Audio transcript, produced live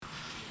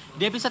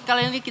Di episode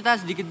kali ini kita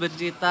sedikit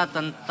bercerita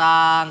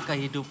tentang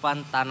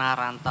kehidupan Tanah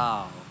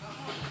Rantau.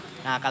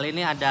 Nah, kali ini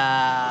ada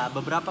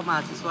beberapa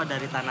mahasiswa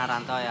dari Tanah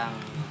Rantau yang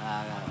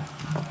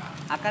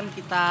akan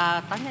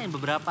kita tanyain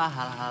beberapa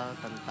hal-hal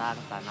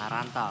tentang Tanah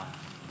Rantau.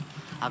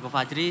 Aku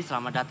Fajri,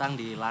 selamat datang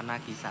di Lana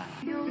Kisah.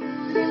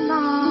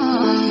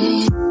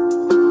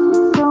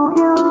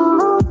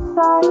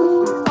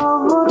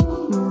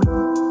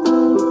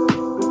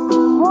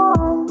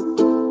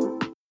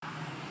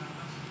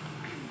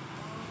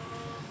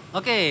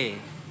 Oke,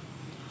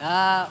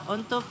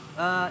 untuk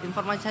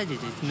informasi saja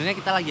sih. Sebenarnya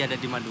kita lagi ada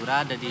di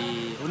Madura, ada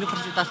di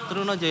Universitas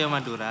Trunojoyo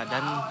Madura,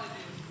 dan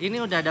ini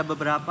udah ada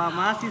beberapa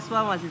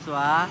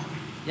mahasiswa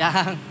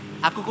yang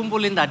aku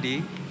kumpulin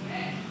tadi.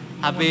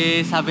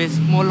 Habis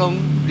mulung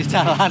di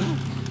jalan.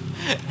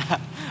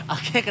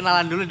 Oke,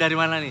 kenalan dulu dari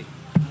mana nih?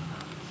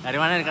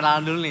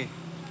 Kenalan dulu nih?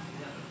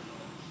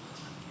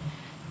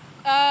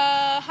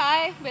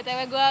 Hai,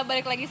 BTW gue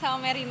balik lagi sama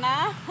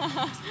Merina.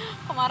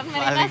 Kemarin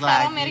Merina,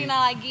 sekarang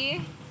Merina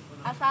lagi.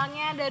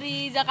 Asalnya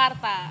dari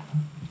Jakarta.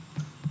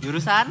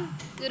 Jurusan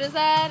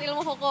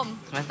Ilmu Hukum.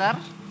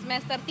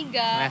 Semester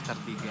 3.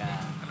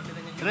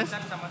 Terus?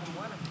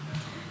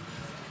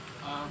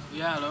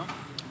 Ya halo,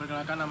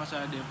 perkenalkan nama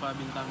saya Deva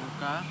Bintang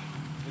Muka.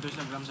 Itu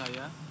Instagram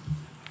saya.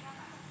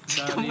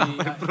 Dari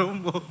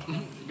promo.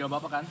 Gak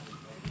apa-apa kan?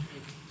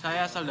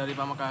 Saya asal dari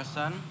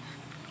Pamekasan.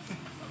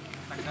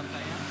 Instagram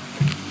saya.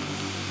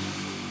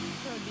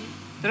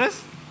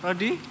 Terus?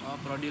 Prodi?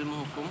 Prodi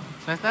Ilmu Hukum.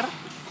 Semester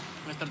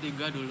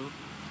 3 dulu.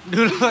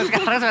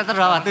 Sekarang semester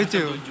berapa?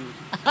 7.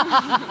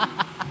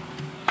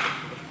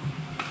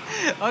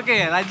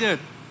 Oke,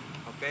 lanjut.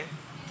 Oke,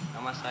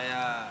 nama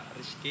saya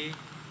Rizky,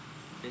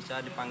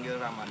 biasa dipanggil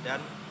Ramadan.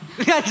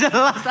 Gak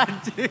jelas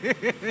anjir.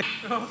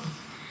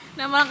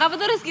 Nama lengkapnya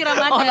tuh Rizky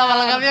Ramadan. Oh,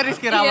 nama lengkapnya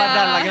Rizky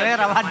Ramadan, panggilnya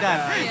Ramadan.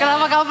 Iya.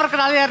 Kenapa kamu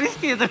perkenalannya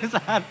Rizky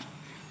terusan?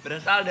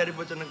 Berasal dari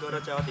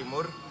Bojonegoro, Jawa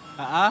Timur.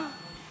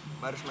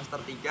 Baru semester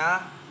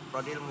 3,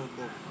 Prodi Ilmu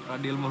Hukum.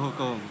 Prodi Ilmu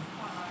Hukum.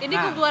 Ini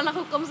kumpulan anak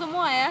hukum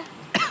semua ya.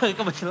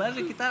 Kebetulan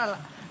kita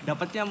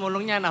dapatnya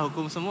mulungnya anak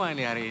hukum semua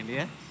ini hari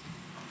ini ya.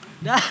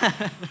 Dan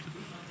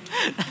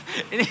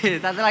ini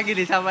satu lagi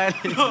nih sama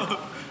ini.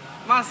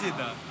 Masih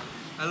dah.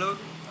 Halo,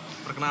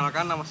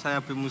 perkenalkan nama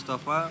saya Bim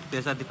Mustafa,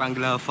 biasa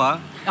dipanggil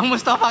Hava. Yang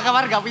Mustafa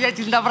kemarin gak punya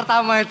cinta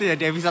pertama itu ya,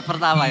 di episode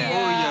pertama ya.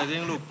 Oh iya,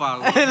 dia yang lupa.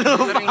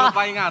 Sering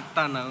lupa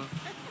ingatan aku.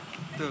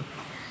 Tuh,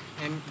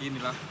 gini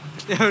lah.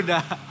 Ya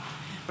udah.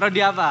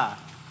 Prodi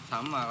apa?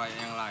 Sama kayak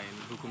yang lain,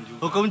 hukum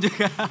juga. Hukum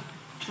juga.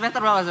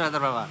 Semester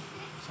berapa?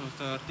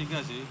 Semester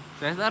 3 sih.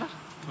 Semester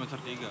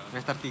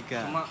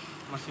 3. Cuma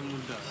masih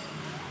muda.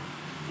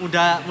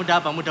 Muda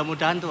apa?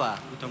 Mudah-mudahan tua.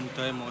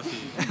 Muda-muda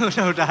emosi.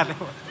 Mudah-mudahan.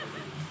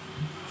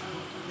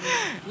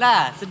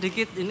 Nah,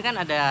 sedikit ini kan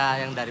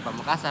ada yang dari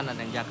Pamekasan, ada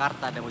yang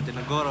Jakarta, ada yang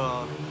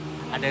Bojonegoro,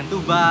 ada yang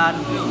Tuban.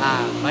 Nah,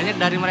 banyak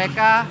dari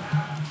mereka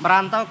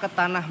merantau ke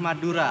tanah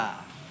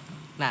Madura.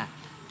 Nah,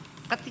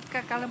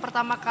 ketika kalian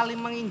pertama kali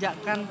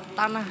menginjakkan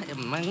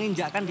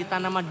di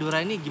tanah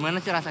Madura ini gimana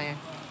sih rasanya?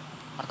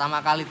 Pertama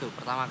kali.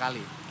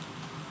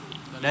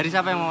 Dari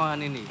siapa yang mau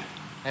ini?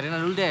 Merina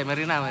dulu deh,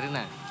 Merina.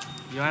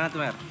 Gimana tuh,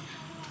 Mer?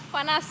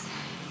 Panas.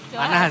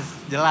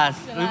 Jelas.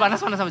 Lebih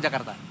panas sama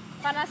Jakarta?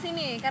 Panas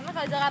ini, karena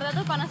kalau Jakarta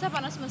tuh panasnya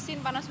panas mesin,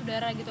 panas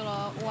udara gitu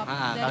loh, uap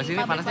dari kalau sini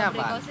panasnya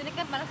apa? Kalau sini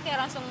kan panas kayak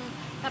langsung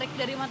tarik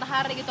dari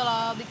matahari gitu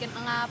loh, bikin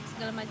engap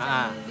segala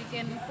macam,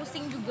 bikin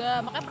pusing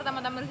juga. Makanya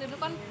pertama-tama di situ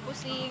kan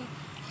pusing.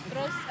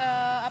 Terus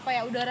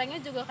udaranya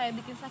juga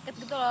kayak bikin sakit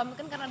gitu loh.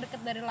 Mungkin karena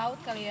deket dari laut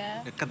kali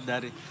ya. Deket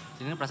dari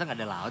sini perasaan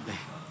nggak ada laut deh.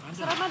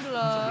 Suramadu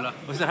loh.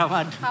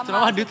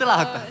 Suramadu itu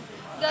laut.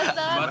 Gak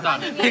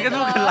Ini kan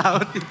bukan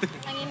laut itu.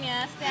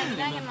 Anginnya,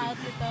 anginnya angin laut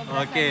gitu.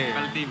 Oke.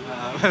 Peltim.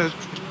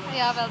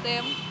 Iya,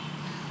 peltim.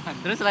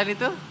 Terus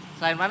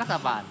selain panas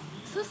apaan?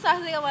 Susah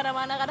sih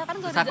kemana-mana, karena kan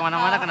Susah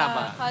kemana-mana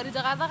kenapa? Kalau di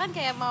Jakarta kan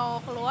kayak mau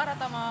keluar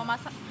atau mau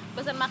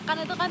pesan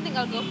makan itu kan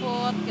tinggal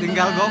GoFood gitu.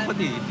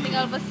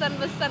 Tinggal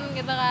pesen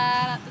gitu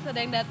kan. Terus ada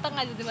yang datang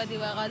aja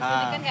tiba-tiba. Kalau di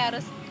sini kan kayak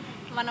harus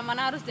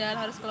kemana-mana harus jalan,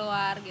 harus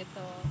keluar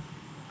gitu.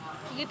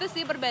 Gitu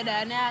sih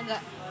perbedaannya,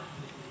 agak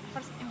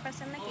first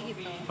impressionnya kayak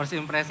gitu. First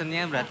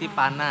impressionnya berarti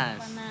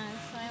panas.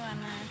 Soalnya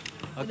panas.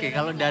 Oke,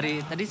 kalau dari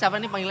tadi siapa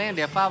nih panggilannya,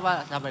 Deva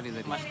apa siapa nih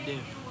tadi?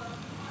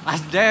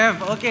 Mas Dev.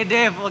 Oke,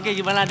 Dev. Oke,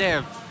 gimana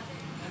Dev?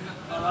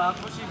 Kalau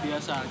aku sih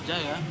biasa aja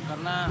ya,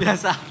 karena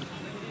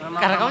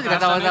Karena kamu juga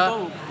tahu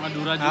itu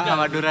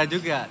Madura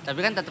juga. Tapi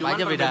kan tetap Cuman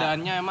aja beda.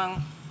 Perbedaannya emang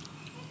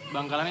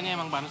Bangkalan ini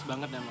emang panas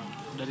banget emang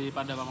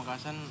daripada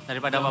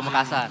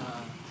Pamekasan.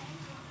 Nah,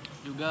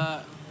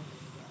 juga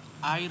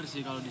air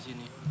sih kalau di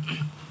sini.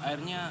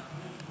 Airnya.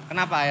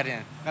 Kenapa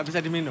airnya? Gak bisa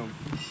diminum?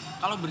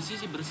 Kalau bersih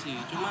sih bersih,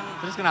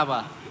 cuman. Terus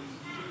kenapa?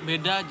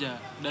 Beda aja.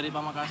 Dari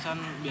Pamekasan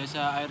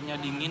biasa airnya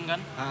dingin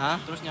kan.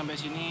 Terus nyampe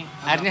sini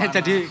airnya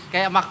panas. jadi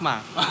kayak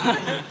magma.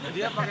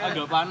 Dia pakai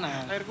agak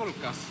panas. Air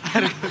kulkas.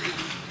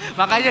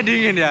 Makanya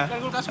dingin ya.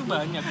 Kan kulkasnya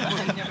banyak.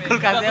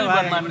 Kulkasnya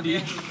buat banyak. mandi.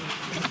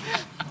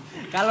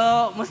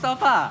 Kalau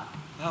Mustafa?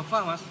 Hava,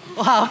 Mas.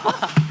 Oh,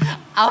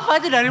 Alfa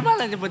itu dari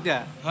mana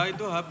nyebutnya? H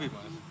itu HP,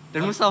 Mas.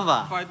 Dan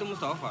Mustafa? Hava itu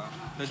Mustafa.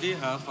 Jadi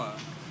Hava.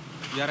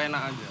 Biar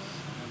enak aja.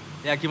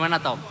 Ya gimana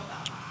Tom?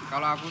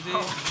 Kalau aku sih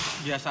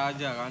biasa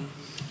aja kan.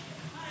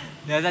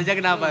 Biasa aja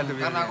kenapa tuh?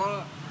 Karena aku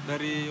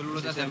dari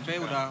lulus SMP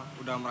udah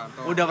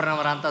merantau. Udah pernah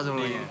merantau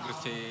sebelumnya? Di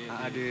Gresik,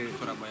 di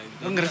Surabaya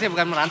gitu. Gresik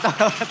bukan merantau.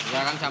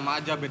 Ya kan sama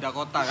aja, beda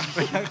kota kan.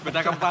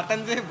 Beda kabupaten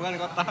sih, bukan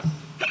kota.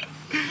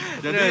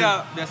 Jadi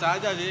ya biasa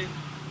aja sih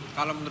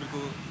kalau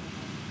menurutku.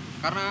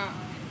 Karena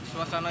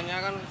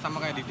suasananya kan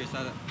sama kayak di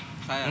desa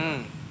saya.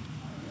 Kan.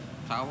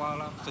 Sawah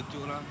lah,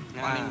 sejuk lah.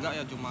 Paling enggak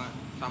ya cuma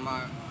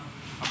sama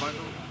apa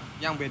itu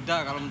yang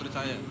beda kalau menurut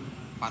saya.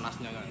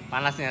 Panasnya kan.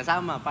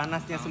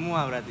 Panasnya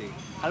semua berarti.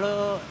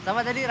 Halo,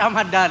 sama tadi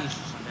Ramadan.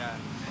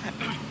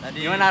 Tadi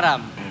gimana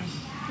Ram?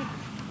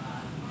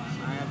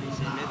 Saya di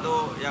sini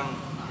tuh yang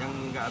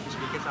nggak habis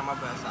pikir sama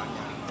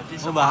bahasanya.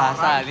 Jadi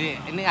bahasa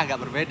ini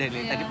agak berbeda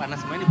nih. Tadi panas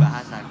semua ini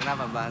bahasa.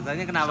 Kenapa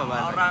bahasanya?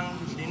 Orang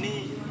di sini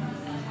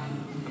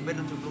hampir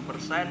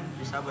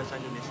 70% bisa bahasa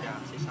Indonesia,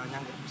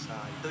 sisanya nggak bisa.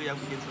 Itu yang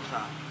bikin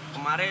susah.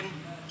 Kemarin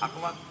aku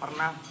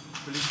pernah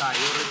beli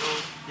sayur itu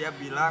dia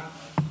bilang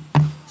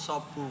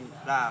sobung.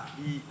 Nah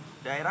di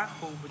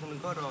daerahku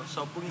Bojonegoro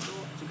sobung itu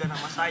juga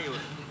nama sayur.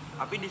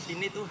 Tapi di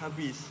sini tuh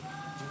habis.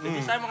 Jadi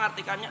saya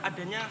mengartikannya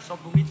adanya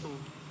sobung itu.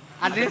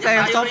 Adanya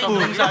sayur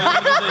sobung.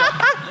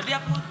 Jadi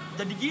aku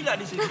jadi gila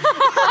di sini.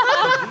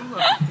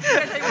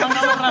 Emang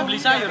kamu pernah beli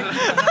sayur?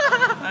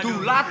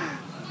 Dulat.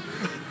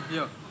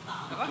 Iya.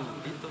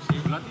 Itu sih.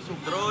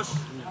 Terus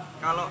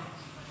kalau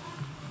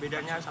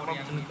bedanya sama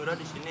Bojonegoro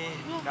di sini,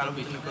 kalau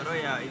Bojonegoro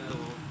ya itu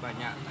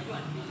banyak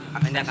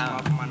akses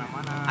sama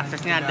kemana-mana.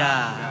 Aksesnya ada.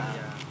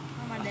 Ya.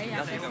 Memadai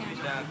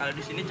aksesnya. Kalau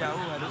di sini jauh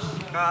harus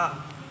ke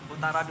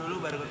utara dulu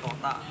baru ke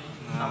kota.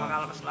 Sama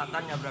kalau ke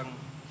selatan nyabrang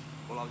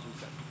pulau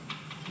juga.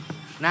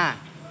 Nah,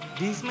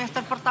 di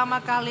semester pertama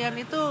kalian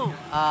itu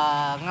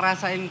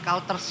ngerasain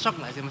culture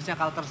shock nggak sih? Maksudnya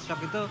culture shock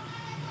itu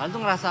kalian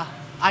tuh ngerasa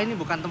ini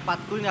bukan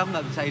tempatku, ini aku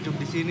nggak bisa hidup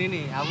di sini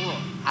nih. Aku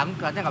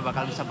kelihatannya nggak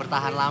bakal bisa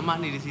bertahan lama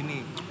nih di sini.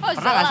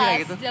 Pernah nggak sih kayak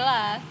gitu?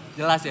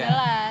 Jelas ya.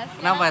 Jelas.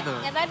 Kenapa itu?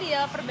 Ya tadi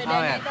ya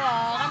perbedaannya itu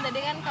loh. Kan tadi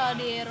kan kalau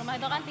di rumah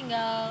itu kan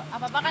tinggal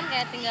apa-apa kan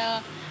kayak tinggal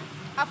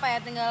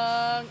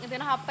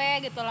nyetin HP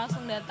gitu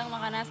langsung datang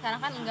makanan. Sekarang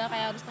kan enggak,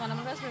 kayak harus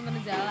kemana-mana harus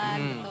bener-bener jalan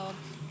gitu.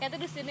 Kayak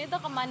itu di sini tuh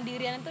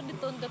kemandirian itu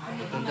dituntut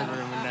benar.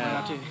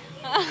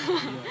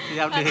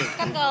 Siap deh.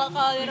 Kan kalau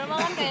di rumah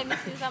kan kayak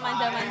bisa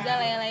manja-manja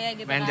ya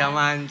gitu.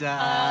 Manja-manja.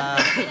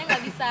 Kayaknya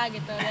nggak bisa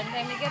gitu. Dan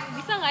saya mikir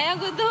bisa nggak ya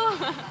gue tuh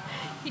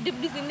hidup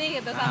di sini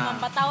gitu sama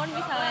 4 tahun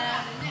misalnya.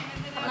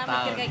 Pernah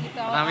mikir kayak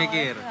gitu. Pernah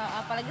mikir.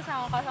 Apalagi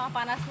kalau sama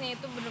panasnya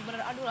itu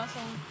bener-bener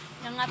langsung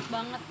nyengat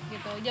banget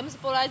gitu. Jam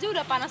 10 aja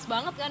udah panas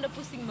banget kan, udah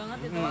pusing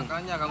banget gitu.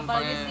 Makanya kamu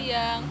apalagi pakai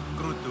siang.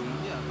 kerudung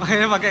ya.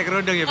 Makanya pakai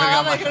kerudung ya biar Kalau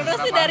nggak pakai kerudung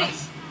sih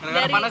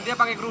dari panas dia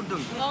pakai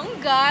kerudung. Oh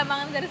enggak,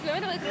 emang dari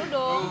sebelumnya pakai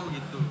kerudung. Oh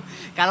gitu.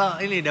 Kalau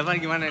ini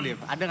dapat gimana Div?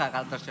 Ada nggak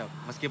culture shock?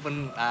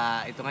 Meskipun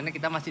hitungannya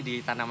kita masih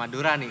di Tanah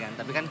Madura nih kan,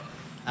 tapi kan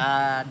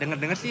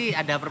dengar-dengar sih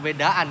ada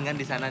perbedaan kan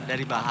di sana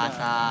dari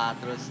bahasa,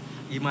 terus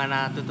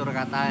gimana tutur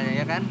katanya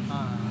ya kan?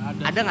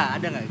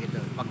 Ada nggak gitu?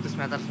 Waktu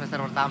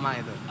semester pertama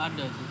itu?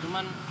 Ada sih,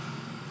 cuman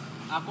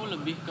aku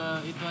lebih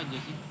ke itu aja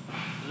sih,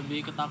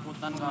 lebih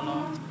ketakutan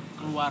kalau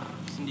keluar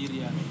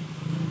sendirian.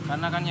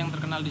 Karena kan yang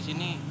terkenal di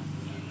sini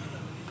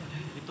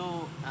itu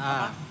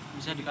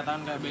bisa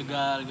dikatakan kayak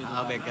begal gitu,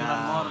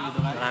 curanmor gitu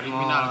kan,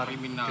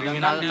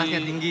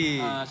 kriminalitasnya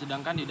tinggi.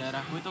 Sedangkan di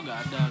daerahku itu nggak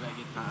ada kayak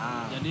gitu.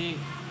 Jadi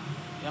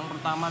yang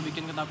pertama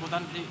bikin ketakutan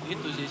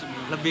itu sih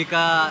sebenarnya. Lebih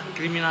ke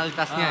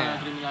kriminalitasnya ya.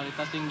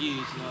 Kriminalitas tinggi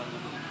soalnya.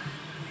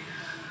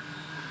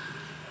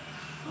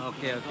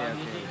 Oke.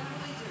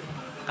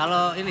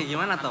 Kalau ini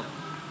gimana Top?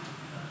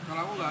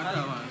 Kalau aku nggak ada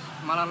mas,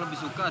 malah lebih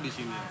suka di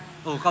sini.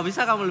 Oh, kok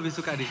bisa kamu lebih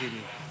suka di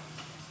sini?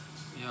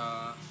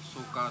 Ya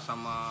suka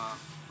sama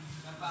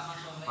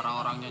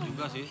orang-orangnya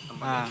juga sih,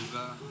 tempatnya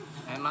juga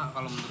enak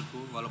kalau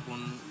menurutku, walaupun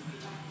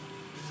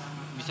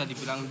bisa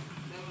dibilang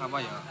apa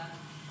ya,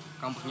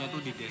 kampusnya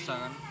itu di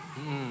desa kan,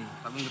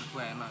 tapi menurutku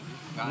enak sih.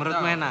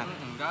 Menurutmu enak?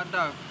 Nggak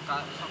ada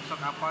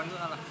sok apa itu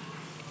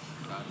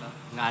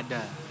nggak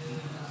ada.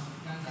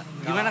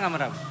 Gimana kamu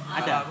Ram?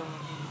 Ada?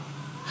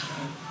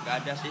 Nggak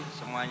ada sih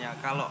semuanya.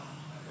 Kalau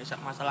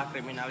masalah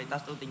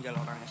kriminalitas tuh tinggal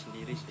orangnya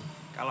sendiri sih.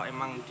 Kalau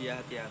emang dia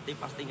hati-hati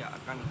pasti nggak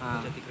akan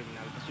terjadi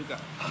kriminalitas juga.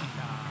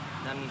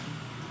 Dan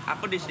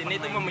aku di sini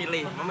tuh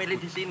memilih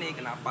di sini.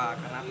 Kenapa?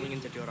 Karena aku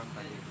ingin jadi orang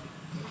baik.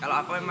 Kalau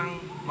aku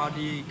emang mau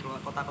di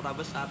kota-kota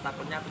besar,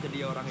 takutnya aku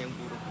jadi orang yang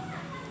buruk.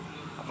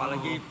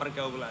 Apalagi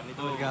pergaulan itu.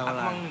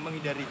 Aku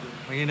menghindari itu.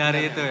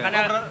 Menghindari itu ya.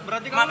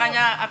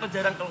 Makanya aku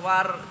jarang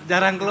keluar.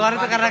 Jarang keluar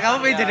itu karena kamu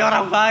pengen jadi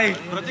orang baik.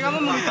 Berarti kamu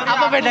menghindari.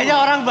 Apa bedanya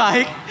orang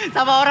baik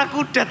sama orang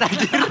kudet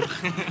anjir?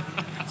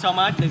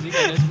 Sama aja sih,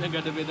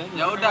 nggak ada bedanya.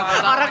 Ya udah.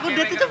 Orang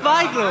kudet itu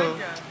baik loh.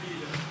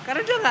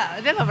 Karena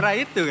dia nggak pernah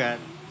itu kan.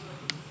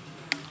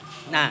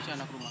 Nah,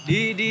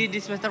 di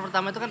semester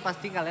pertama itu kan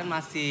pasti kalian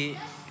masih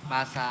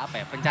masa apa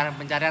ya,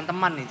 pencarian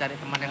teman nih, cari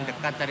teman yang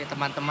dekat, cari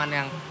teman-teman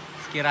yang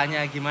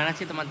sekiranya gimana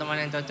sih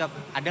teman-teman yang cocok.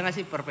 Ada nggak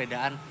sih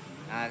perbedaan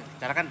Nah,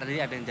 secara kan tadi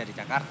ada yang dari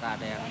Jakarta,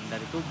 ada yang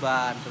dari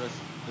Tuban, terus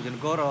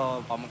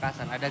Bojonegoro,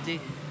 Pamekasan, ada sih.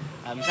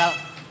 Misal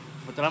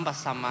kebetulan pas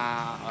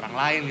sama orang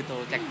lain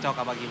gitu,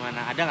 cekcok apa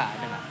gimana, ada nggak?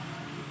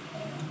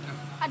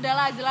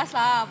 Adalah, jelas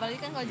lah, apalagi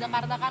kan kalau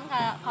Jakarta kan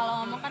kalau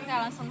ngomong kan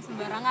kayak langsung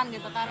sembarangan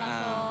gitu kan,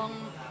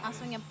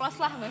 langsung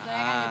nyeplos lah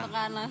bahasanya kan gitu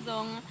kan,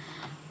 langsung.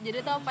 Jadi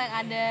tuh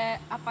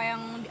apa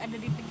yang ada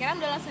di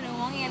pikiran udah langsung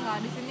diomongin. Kalau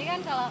di sini kan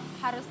kalau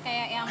harus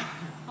kayak yang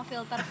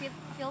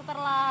filter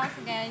lah,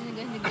 kayak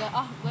juga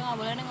oh gue nggak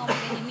boleh nih ngomong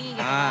kayak gini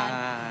gitu kan.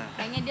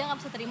 Kayaknya dia nggak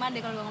bisa terima deh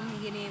kalau gue ngomong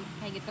gini,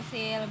 kayak gitu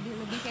sih,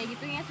 lebih kayak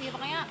gitunya sih.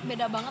 Pokoknya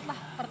beda banget lah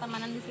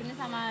pertemanan di sini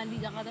sama di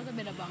Jakarta tuh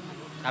beda banget.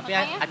 Tapi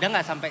makanya, ada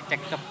nggak sampai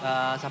cekcok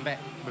sampai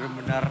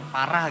benar-benar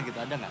parah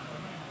gitu, ada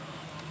nggak?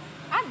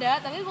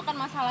 Ada, tapi bukan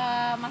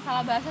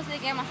masalah bahasa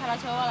sih, kayak masalah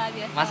cowok lah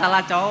biasa.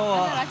 Masalah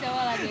cowok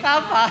lah biasa.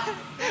 Apa?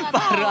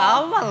 Baru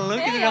awal lu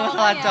gitu udah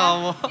masalah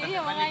cowok. Iya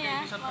makanya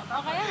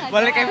nggak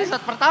balik jelas.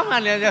 episode pertama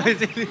nih aja di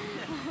sini.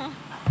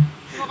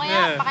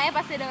 Makanya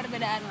pasti ada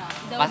perbedaan lah.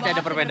 Pasti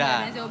ada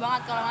perbedaan. Jauh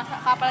banget kalau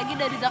apalagi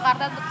dari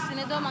Jakarta ke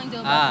sini tuh emang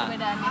jauh banget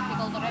perbedaannya,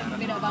 kulturnya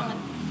beda banget.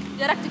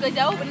 Jarak juga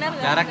jauh, bener.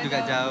 Jarak juga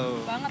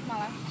jauh. Banget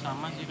malah.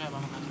 Sama sih kayak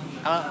Pamekasan.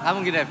 Kalau kamu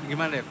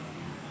gimana, Dev?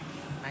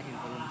 Naikin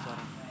volume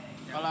suara.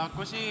 Kalau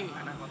aku sih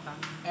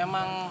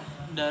emang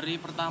dari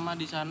pertama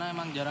di sana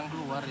emang jarang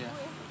keluar ya.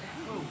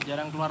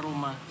 Jarang keluar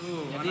rumah.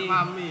 Jadi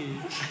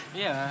mami.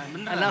 Iya,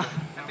 bener.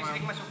 Tapi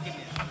sering masukin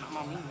ya.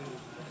 Mami.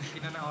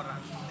 Bikin anak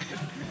orang.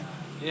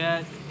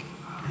 Ya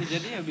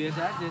jadi ya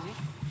biasa aja sih.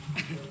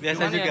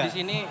 Biasa Cuman juga. ya di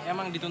sini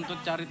emang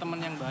dituntut cari teman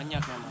yang banyak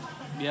memang.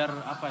 Biar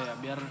apa ya?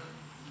 Biar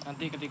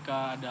nanti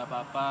ketika ada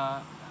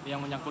apa-apa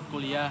yang menyangkut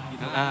kuliah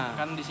gitu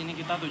kan di sini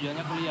kita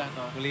tujuannya kuliah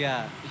toh.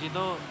 Kuliah. Di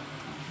situ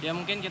ya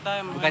mungkin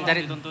kita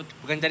dituntut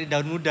bukan cari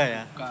daun muda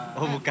ya? Bukan.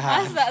 Oh, bukan.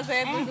 Masa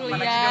saya tuh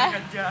kuliah.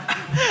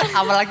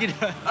 Apalagi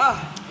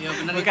Iya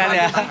benar bukan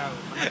ya.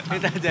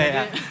 Itu aja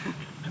ya.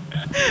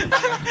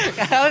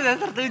 Kamu udah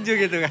tertuju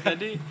gitu kan.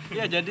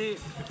 Jadi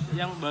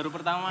yang baru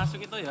pertama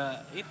masuk itu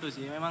ya itu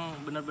sih memang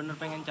benar-benar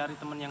pengen cari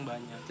teman yang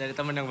banyak. Cari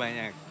teman yang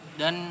banyak.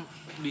 Dan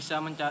bisa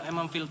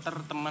memfilter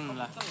teman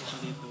lah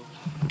seperti itu.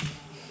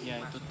 Ya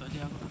itu tuh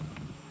aja aku.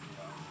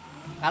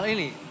 Kalau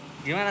ini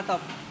gimana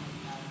Top?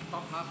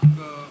 Top masuk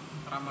ke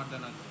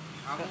Ramadan aja.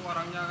 Aku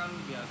orangnya kan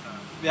biasa.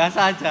 Biasa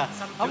aja.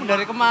 Kamu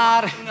dari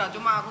kemarin. Enggak,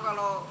 cuma aku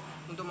kalau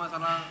untuk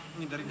masalah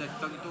hindari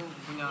cekcok itu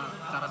punya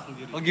cara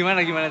sendiri. Oh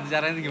gimana tuh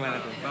caranya gimana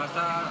tuh?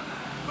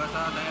 Bahasa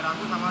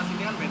daerahku sama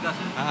sini kan beda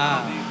sih.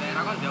 Kalau di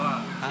daerah kan Jawa,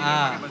 sini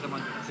pakai bahasa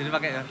Madura. Sini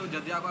pakai ya. Itu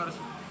jadi aku harus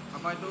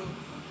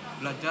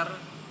belajar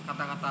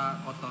kata-kata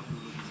kotor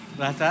dulu di sini.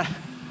 Belajar.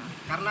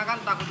 Karena kan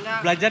takutnya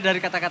Belajar dari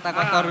kata-kata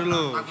kotor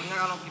dulu. Takutnya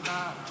kalau kita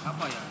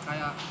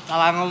kayak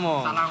Salah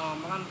ngomong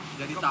kan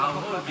jadi tahu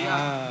dia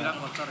bilang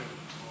kotor ya.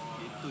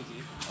 Gitu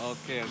sih.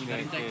 Oke.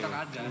 Cekcok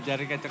aja.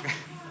 Mencari cekcok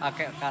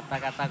pakai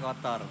kata-kata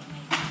kotor.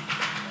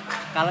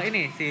 Kalau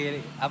ini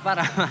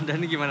Ramadan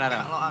ini gimana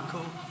Ram? Kalau aku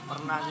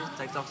pernah sih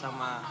cekcok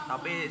sama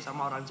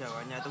orang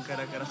Jawanya itu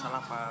gara-gara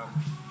salah paham.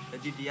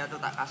 Jadi dia tuh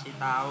tak kasih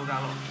tahu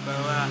kalau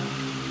bahwa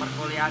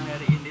perkuliahan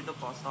hari ini tuh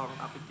kosong,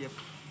 tapi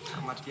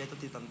sama dia tuh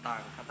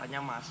ditentang, katanya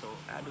masuk.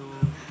 Aduh,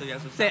 itu yang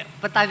susah.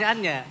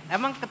 Pertanyaannya,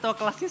 emang ketua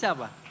kelasnya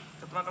siapa?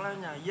 Ketua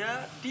kelasnya,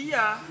 ya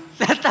dia.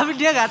 Tapi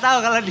dia nggak tahu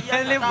kalau dia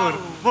libur.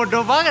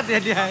 Bodoh banget ya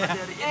dia.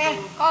 Dari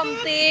itu.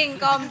 Komting.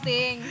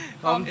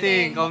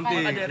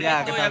 Dari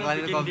Ya, itu ketua yang kelas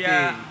itu bikin komting.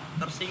 dia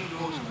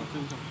tersinggung.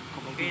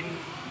 Mungkin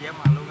dia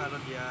malu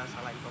kalau dia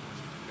salah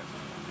informasi juga.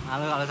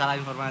 Malu kalau salah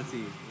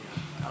informasi.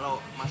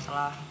 Kalau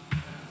masalah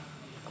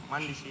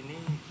teman di sini,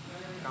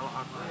 kalau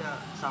aku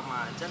ya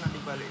sama aja, nanti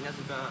baliknya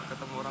juga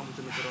ketemu orang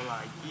Bojonegoro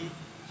lagi,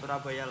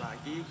 Surabaya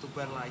lagi,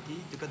 Tuban lagi,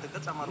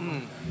 deket-deket sama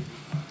rumah.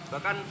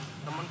 Bahkan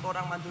temanku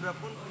orang Madura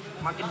pun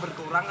makin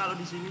berkurang kalau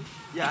di sini.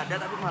 Ya ada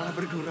tapi malah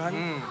berkurang.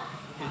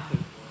 Gitu.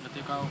 Berarti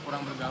kau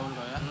kurang bergaul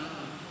kau ya.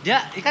 Dia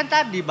ikan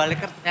tadi balik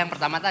yang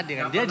pertama tadi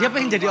kan. Dia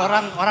pengen jadi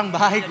orang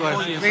baik,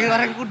 Bos. Pengen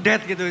orang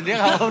kudet gitu. Dia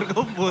enggak mau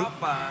berkumpul.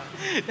 Apa?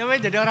 Dia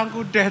pengen jadi orang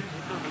kudet.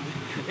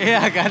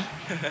 Iya kan?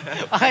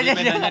 Makanya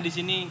bedanya di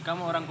sini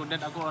kamu orang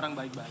kudet, aku orang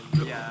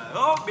baik-baik. Ya.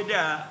 Oh,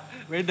 beda.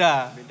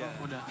 Udah.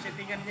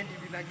 Settingannya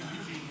dibilangin di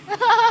sini.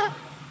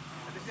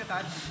 Harusnya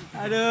tadi.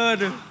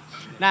 Aduh.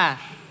 Nah,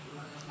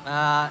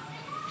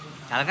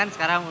 kalian kan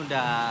sekarang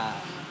udah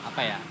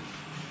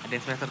ada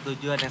yang semester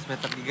 7, ada yang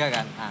semester 3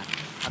 kan. Nah,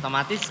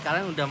 otomatis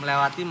kalian udah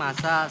melewati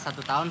masa 1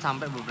 tahun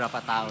sampai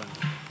beberapa tahun.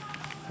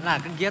 Nah,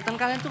 kegiatan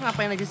kalian tuh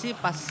ngapain aja sih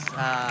pas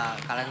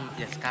kalian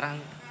ya sekarang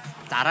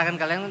cara kan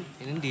kalian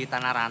ini di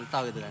Tanah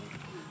Rantau gitu kan.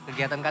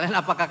 Kegiatan kalian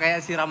apakah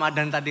kayak si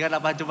Ramadan tadi kan,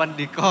 apa cuma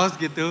di kos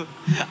gitu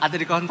atau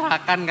di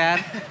kontrakan kan?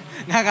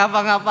 Nggak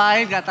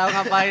ngapa-ngapain, nggak tahu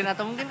ngapain,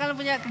 atau mungkin kalian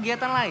punya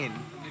kegiatan lain?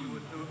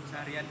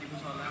 Seharian di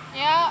musola.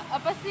 Ya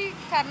apa sih,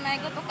 karena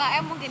ikut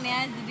UKM mungkin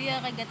ya, jadi ya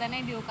kegiatannya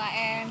di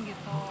UKM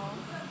gitu.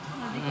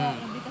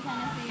 Lebih ke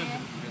sana sih.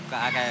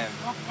 UKM.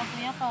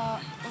 Waktunya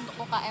untuk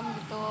UKM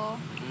gitu.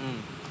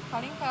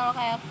 Paling kalau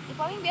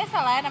paling biasa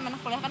lah ya, namanya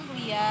kuliah kan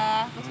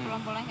kuliah, terus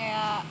pulang-pulang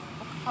kayak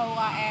ke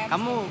UKM.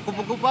 Kamu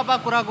kupu-kupu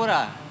apa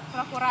kura-kura?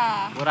 Kura-kura.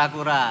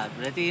 Kura-kura.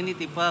 Berarti ini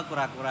tipe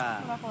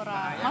kura-kura.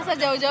 Kura-kura. Masa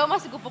jauh-jauh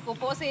masih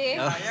kupu-kupu sih?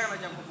 Saya kalau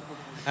jam kupu-kupu.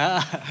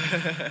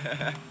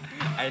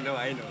 I know.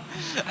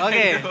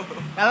 Oke.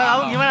 Kalau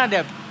kamu gimana,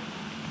 Dep?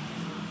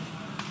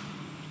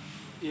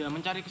 Ya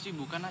mencari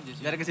kesibukan aja sih.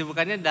 Dari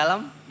kesibukannya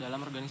dalam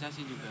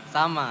organisasi juga.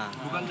 sama.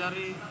 Bukan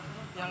cari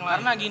yang lain.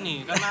 Karena gini,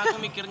 karena aku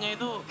mikirnya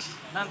itu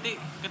nanti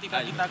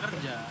ketika kita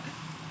kerja,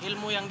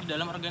 ilmu yang di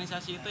dalam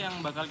organisasi itu yang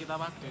bakal kita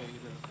pakai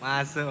gitu.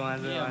 Masuk.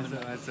 Iya,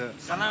 benar.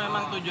 Karena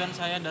memang tujuan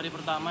saya dari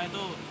pertama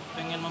itu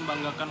pengen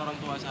membanggakan orang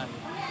tua saya.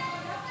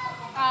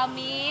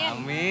 Amin.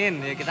 Amin.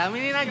 Ya kita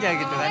aminin aja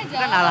gitu kan. Itu aja.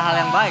 kan hal-hal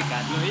yang baik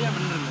kan. Loh iya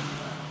bener loh.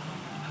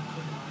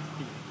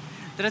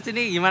 Terus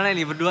ini gimana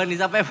nih berdua nih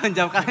sampai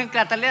menjawab kalian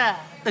kelihatannya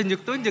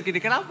tunjuk-tunjuk ini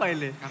kenapa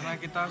ini? Karena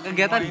kita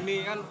Kegiatan- semua ini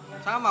kan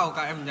sama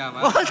UKM-nya,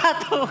 Mas. Oh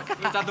satu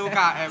Satu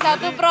UKM.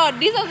 Satu Jadi-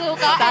 prodi, satu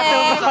UKM. satu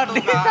Satu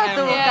prodi, UKM.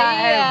 satu Iya, UKM.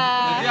 iya.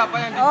 Jadi apa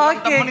yang dibilang Oke,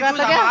 temen itu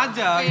kelihatannya- sama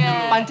aja gitu Iya.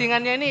 loh.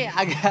 Pancingannya ini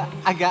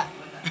agak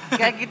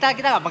kayak kita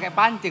nggak pakai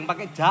pancing,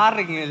 pakai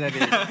jaring ya jadi.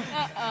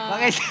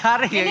 Pakai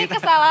jaring ya Ini kita.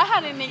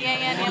 kesalahan ini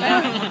kayaknya nih.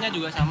 Umurnya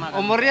juga sama kan.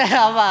 Umurnya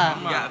apa?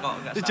 Enggak kok,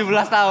 enggak.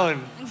 17 tahun.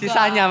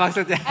 Sisanya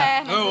maksudnya.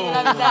 Nanti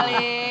bilang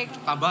balik.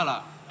 Tambah lah.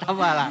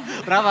 Tambah lah.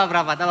 Berapa?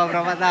 Tambah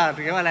berapa tahun?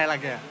 Gimana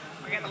lagi ya?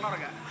 Pakai telur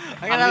enggak?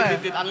 Pakai telur?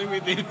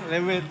 Unlimited.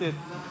 Limited.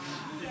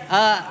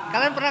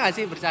 Kalian pernah nggak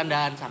sih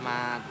bercandaan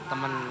sama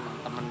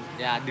temen-temen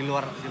ya di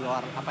luar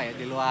apa ya,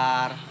 di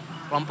luar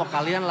kelompok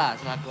kalian lah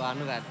selaku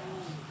anu kan?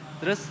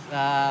 Terus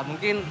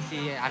mungkin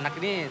si anak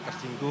ini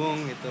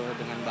tersinggung gitu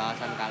dengan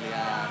bahasan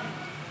kalian,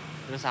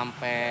 terus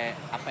sampai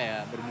apa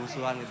ya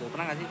bermusuhan gitu,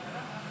 pernah nggak sih?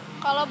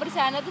 Kalau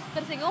bercanda tuh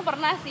tersinggung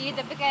pernah sih,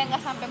 tapi kayak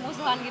nggak sampai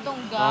musuhan gitu,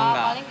 enggak. Oh,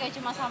 enggak. Paling kayak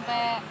cuma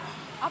sampai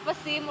apa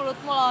sih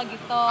mulutmu loh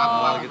gitu. Aku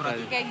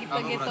berarti. Kayak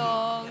gitu-gitu.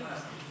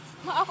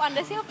 Maaf,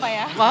 Anda siapa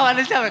ya? Mau ada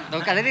siapa?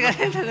 Tuh kalian ini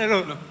kalian dulu.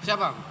 Loh,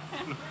 siapa?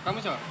 Loh,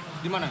 kamu siapa?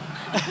 Di mana?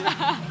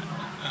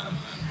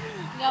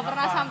 Nggak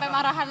pernah sampai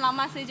marahan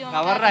lama sih, cuma Nggak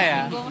kayak pernah ya?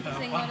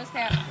 tersinggung terus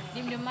kayak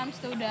diem-dieman, terus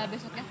tuh udah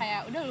besoknya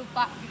kayak udah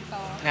lupa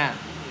gitu. Nah,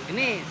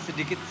 ini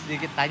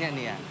sedikit tanya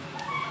nih ya.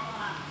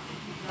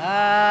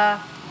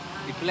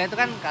 Di kuliah itu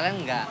kan kalian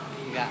nggak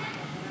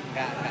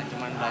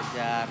cuma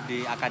belajar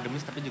di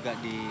akademis tapi juga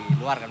di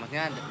luar kan,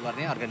 maksudnya di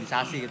luarnya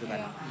organisasi gitu kan.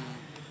 Iya.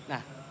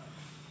 Nah,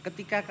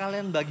 ketika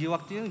kalian bagi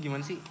waktunya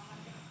gimana sih?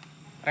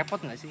 Repot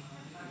nggak sih?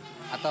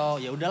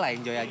 Atau ya udahlah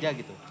enjoy aja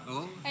gitu?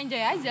 Oh.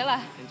 Enjoy aja lah.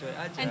 Enjoy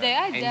aja. Enjoy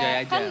aja. Enjoy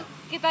aja. Kan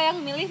kita yang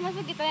milih,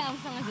 masa kita yang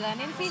bisa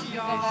ngejalanin sih gitu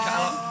kan.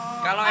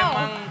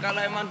 Kalau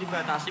emang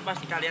dibatasi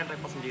pasti kalian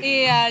repot sendiri.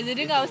 Iya, jadi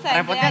nggak usah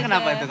enjoy Repotnya aja.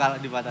 kenapa itu kalau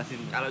dibatasin?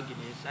 Kalau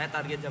gini, saya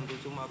target jam 7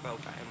 mau ke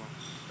UKM.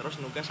 Terus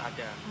nugas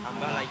ada,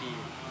 tambah lagi.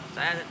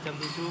 Saya jam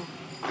 7,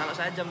 kalau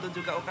saya jam 7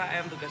 ke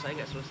UKM, tugas saya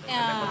nggak selesai.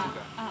 Ya, Repot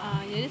juga.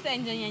 jadi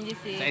se-enjoy-nya aja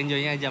sih.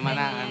 Se-enjoy-nya aja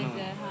mana Se-enjoy-nya anu.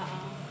 aja,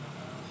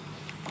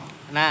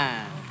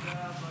 Nah,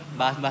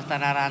 bahas-bahas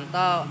tanah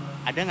rantau,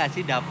 ada nggak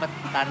sih dapet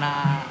tanah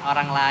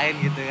orang lain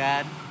gitu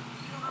kan?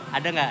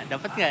 Ada nggak?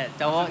 Dapet nggak?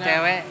 Cowok, Maksudnya,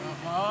 cewek?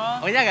 Oh,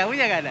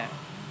 Punya nggak ada?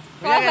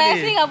 Kalau nggak saya nih?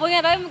 sih nggak punya,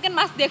 tapi mungkin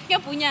Mas Devnya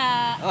punya.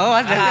 Oh,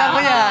 Mas Desi nggak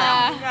punya.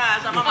 Enggak,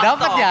 sama Mas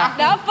Dapet Tok. ya?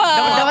 Dapat.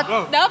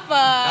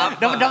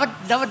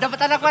 Dapat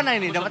anak mana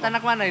ini? Dapat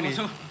anak mana ini?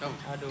 Aduh.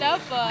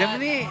 Dapat. Dev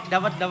ini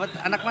dapat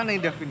anak mana ini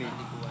Dev ini?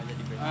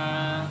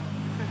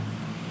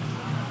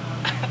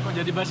 kok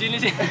jadi bahas ini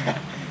sih?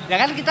 Ya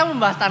kan kita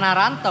membahas tanah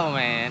rantau,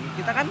 men.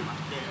 Kita kan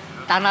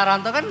tanah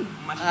rantau kan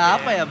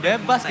apa ya,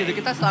 bebas gitu.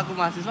 Kita selaku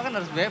mahasiswa kan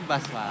harus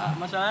bebas, Pak.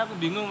 Masalahnya aku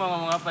bingung mau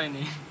ngomong apa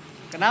ini.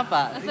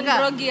 Kenapa? Langsung Enggak.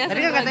 grogi ya, Tadi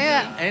kan langsung katanya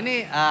ini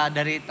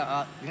dari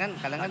kan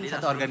kalian kan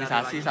satu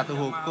organisasi, satu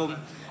hukum.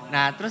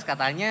 Nah, terus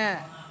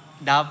katanya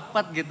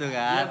dapat gitu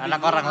kan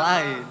anak orang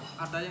lain.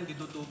 Ada yang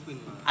ditutupin.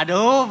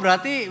 Aduh,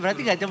 berarti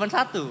nggak cuma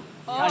satu.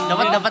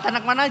 Dapat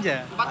anak mana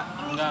aja?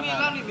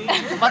 49 ini.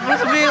 49.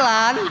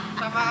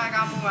 Sama kayak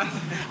kamu, Mas.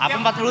 Apa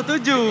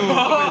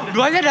 47?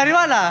 Duanya dari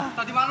mana?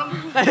 Tadi malam.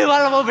 Dari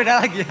mana mau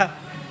beda lagi ya?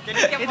 Jadi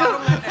tiap Itu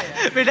warung ada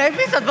ya? beda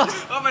episode, Bos.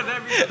 Oh, beda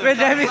episode.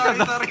 Beda episode,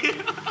 Bos. Sorry.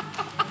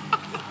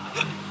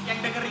 Yang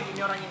dengerin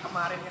ini orang yang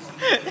kemarin kesel.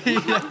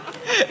 Iya.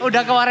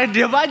 Udah kemarin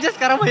diam aja,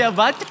 sekarang banyak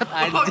bacot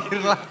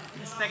anjir lah.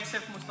 Stay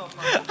safe Mustafa.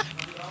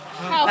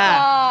 Apa?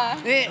 Nah,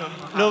 ini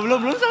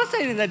belum selesai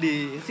ini tadi.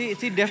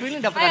 Si Dev ini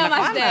dapat Ayo, anak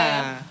Mas mana?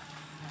 Dev.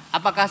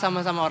 Apakah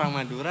sama-sama orang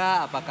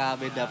Madura? Apakah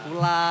beda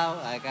pulau?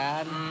 Ya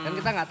kan? Kan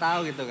kita nggak tahu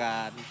gitu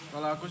kan.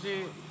 Kalau aku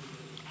sih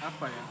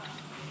apa ya?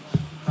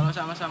 Kalau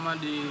sama-sama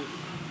di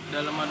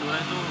dalam Madura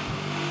itu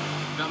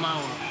nggak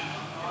mau.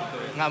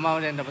 Nggak mau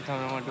dia dapat sama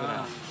orang Madura.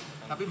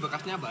 Tapi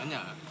bekasnya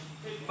banyak.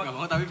 Gak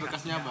mau tapi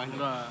bekasnya banyak.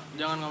 Enggak,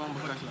 jangan ngomong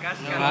bekas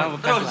lah. Nggak mau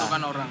bekas lah.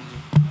 Bukan orang sih.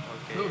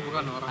 Lu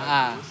bukan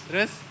orang.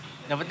 Terus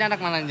dapatnya anak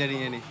mana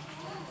jadinya nih?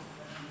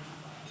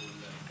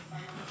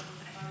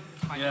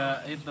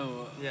 Ya itu.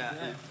 Ya.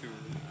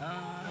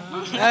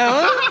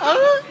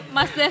 Oh,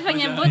 Mas Dev yang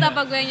nyebut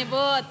apa gue yang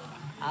nyebut?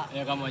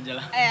 Ya kamu aja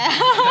lah.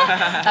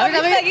 Tapi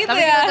gitu kita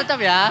ya? tetap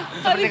ya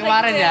seperti bisa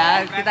kemarin gitu ya.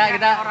 ya?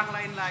 Kita orang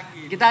lain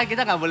lagi.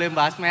 kita nggak boleh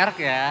bahas merek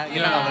ya.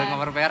 Kita nggak boleh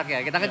ngomong merek ya.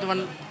 Kita kan cuma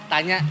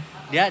tanya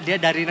dia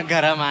dari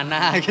negara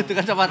mana gitu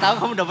kan. Siapa tahu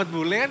kamu dapat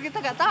bule kan kita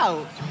nggak tahu.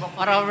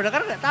 Orang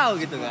mendengar nggak tahu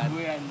gitu kan.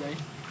 Gue anjay.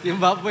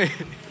 Zimbabwe.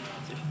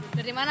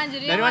 Dari mana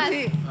jadinya, Dari mana Mas?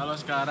 sih? Kalau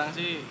sekarang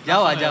sih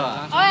Jawa, langsung ya, Jawa.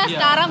 langsung. Oh, yang Iya.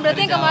 sekarang berarti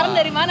yang Jawa. kemarin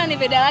dari mana nih?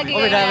 Beda lagi Oh,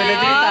 beda kayaknya.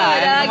 cerita. Oh, beda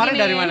Yang lagi kemarin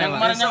nih. dari mana? Yang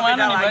kemarin yang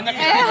mana nih banyak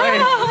ya?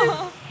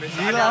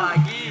 Gila.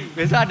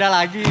 Besok ada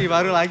lagi,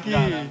 baru lagi.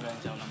 Enggak,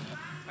 insya Allah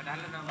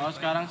enggak. Kalau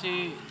sekarang sih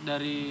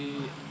dari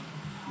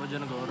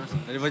Bojonegoro sih.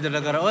 Dari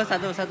Bojonegoro. Oh,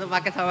 satu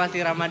paket sama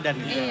si Ramadan.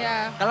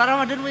 Iya. Kalau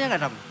Ramadan punya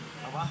nggak, Ram?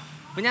 Apa?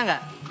 Punya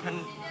nggak? Kan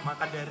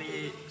maka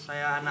dari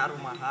saya anak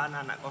rumahan,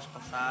 anak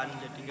kos-kosan,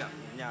 jadi nggak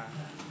punya.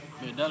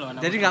 Beda loh anak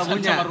Jadi nggak kos-kosan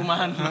punya? sama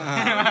rumahan.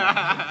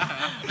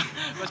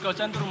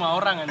 Kos-kosan tuh rumah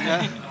orang aja.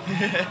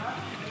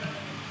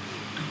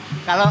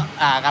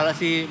 Kalau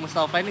si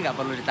Mustafa ini nggak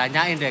perlu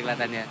ditanyain deh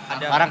kelihatannya.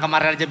 Orang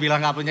kemarin aja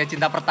bilang nggak punya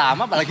cinta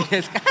pertama, apalagi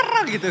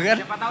sekarang gitu kan.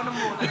 Siapa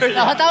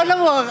tahu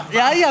nemu.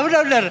 Ya iya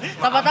benar.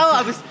 Siapa tahu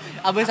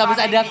abis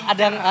ada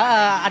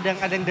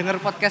yang denger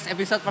podcast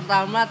episode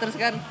pertama terus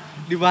kan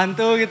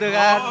dibantu gitu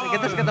kan. Kita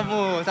terus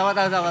ketemu. Siapa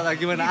tahu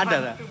gimana ada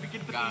lah.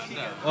 Nggak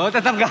ada. Oh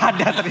tetap nggak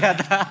ada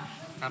ternyata.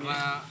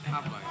 Karena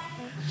apa ya?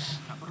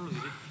 Nggak perlu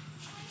sih.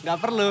 Nggak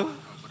perlu.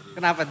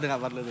 Kenapa tuh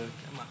nggak perlu tuh?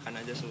 Ya, makan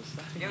aja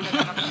susah.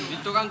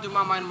 Itu kan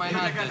cuma main-main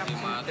aja sih,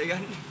 Mas. Ya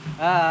kan?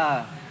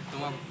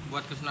 Cuma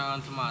buat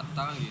kesenangan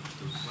semata kan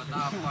gitu. Buat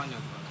apa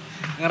nyoba?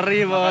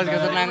 Ngeri bos,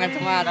 kesenangan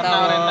semata Karena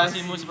bos.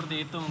 orientasimu seperti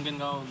itu mungkin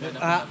kau beda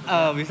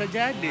pendapat. Bisa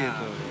jadi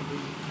itu.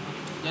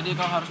 Jadi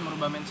kau harus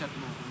merubah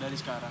mindsetmu dari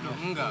sekarang. Loh,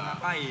 enggak.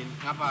 Ngapain?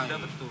 Ngapain? Udah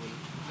betul.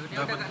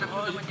 Enggak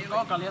betul.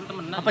 Oh, kalian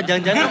temenan. Apa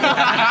jangan-jangan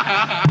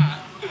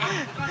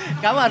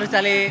kamu harus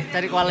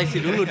cari koalisi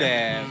dulu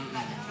deh.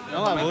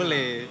 Kamu nggak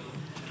boleh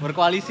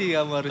berkoalisi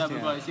kamu Kita harusnya.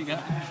 berkoalisi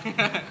gak?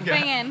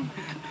 Pengen.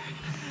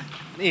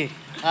 Nih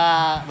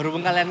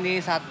berhubung kalian nih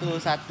satu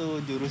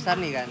jurusan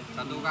nih kan,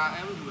 Satu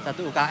KM juga.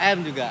 satu UKM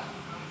juga.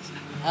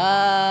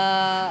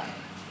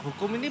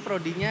 Hukum ini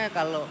prodinya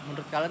kalau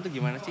menurut kalian tuh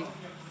gimana sih?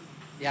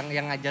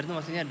 Yang ngajar tuh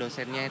maksudnya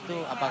dosennya itu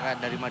apakah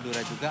dari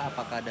Madura juga,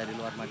 apakah dari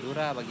luar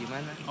Madura,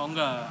 bagaimana? Oh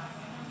enggak.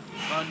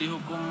 Kalau di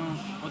hukum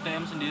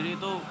UTM sendiri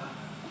itu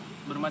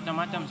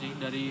bermacam-macam sih.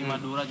 Dari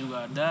Madura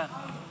juga ada,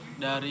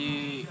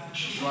 dari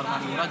luar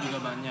Madura juga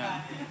banyak.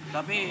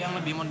 Tapi yang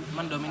lebih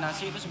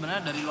mendominasi itu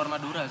sebenarnya dari luar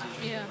Madura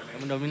sih. Iya.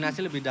 Yang mendominasi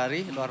lebih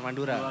dari luar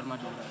Madura. Luar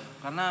Madura.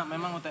 Karena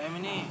memang UTM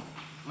ini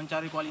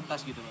mencari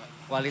kualitas gitu, Pak.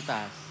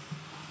 Kualitas.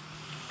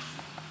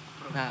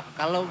 Nah,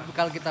 kalau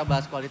kita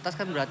bahas kualitas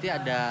kan berarti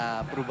ada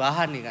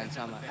perubahan nih kan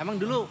sama. Emang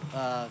dulu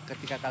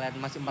ketika kalian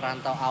masih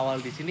merantau awal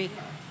di sini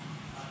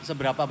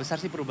seberapa besar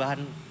sih perubahan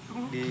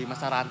di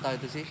masa rantau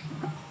itu sih?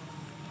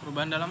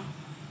 Perubahan dalam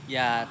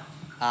Ya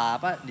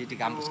di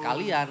kampus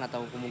kalian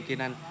atau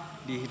kemungkinan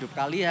di hidup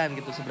kalian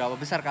gitu, seberapa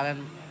besar kalian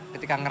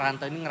ketika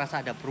ngerantau ini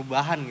ngerasa ada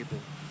perubahan gitu?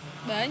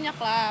 Banyak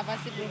lah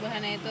pasti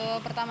perubahannya itu.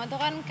 Pertama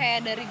tuh kan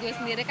kayak dari gue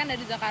sendiri kan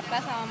dari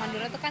Jakarta sama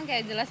Madura tuh kan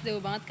kayak jelas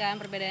jauh banget kan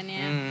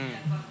perbedaannya.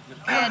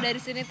 Kayak dari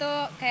sini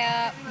tuh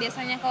kayak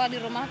biasanya kalau di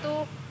rumah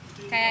tuh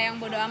kayak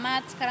yang bodo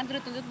amat, sekarang tuh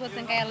dituntut buat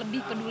yang kayak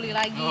lebih peduli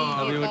lagi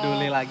gitu. Lebih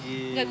peduli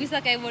lagi. Gak bisa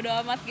kayak bodo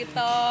amat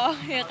gitu,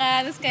 ya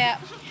kan. Terus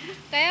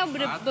kayak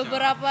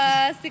beberapa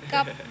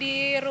sikap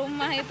di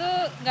rumah itu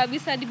nggak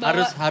bisa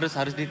dibawa.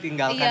 Harus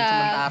ditinggalkan Iya,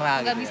 sementara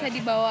nggak gitu bisa ya.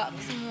 dibawa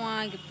semua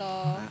gitu.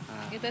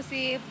 Gitu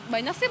sih,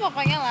 banyak sih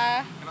pokoknya lah.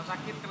 Kena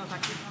sakit.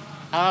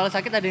 Kalau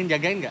sakit ada yang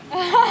jagain nggak?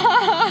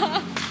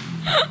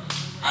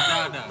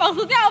 Ada.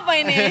 Maksudnya apa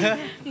ini?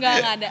 Nggak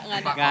ada.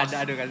 Nggak ada,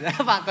 aduh kan.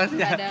 Pak Kos ya.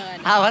 Nggak ada.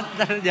 Awas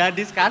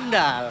terjadi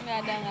skandal. Nggak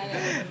ada.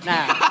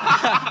 Nah,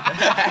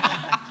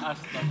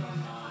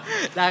 Astagfirullah.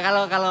 nah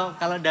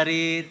kalau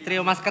dari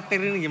trio masketir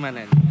ini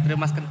gimana? Trio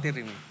masketir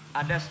ini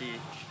Ada sih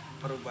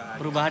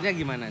perubahan. perubahannya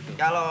gimana itu?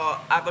 Kalau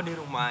aku di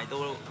rumah itu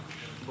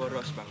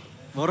boros, Bang.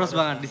 Boros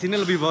banget. Di sini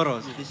lebih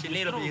boros. Di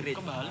sini lebih irit.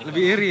 Kebalik.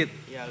 Lebih irit.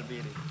 Iya,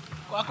 lebih irit.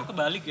 Kok aku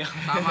kebalik ya?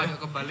 Sama juga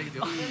kebalik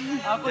juga.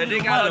 Aku Jadi di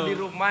rumah kalau loh. di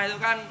rumah itu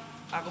kan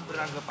aku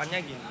beranggapannya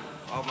gini,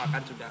 oh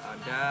makan sudah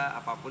ada,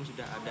 apapun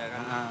sudah ada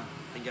kan,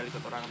 tinggal ikut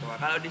orang tua.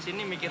 Kalau di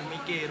sini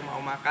mikir-mikir mau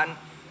makan,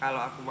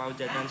 kalau aku mau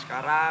jajan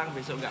sekarang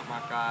besok nggak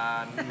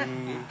makan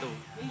gitu.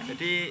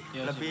 Jadi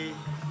Ya, lebih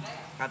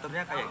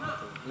ngaturnya kayak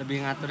gitu. Lebih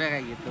ngaturnya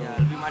kayak gitu. Ya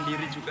lebih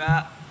mandiri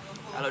juga.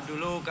 Kalau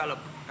dulu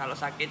kalau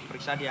sakit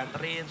periksa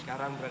dianterin,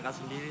 sekarang berangkat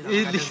sendiri sama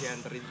Ini kadang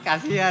dianterin.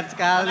 kasihan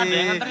sekali. Ada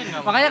yang nganterin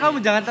nggak, Mas? Makanya kamu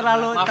jangan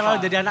terlalu Maaf,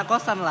 jadi anak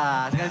kosan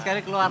lah. Sekali-sekali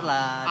keluar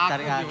lah,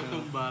 cari Aku anu.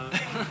 tumbal.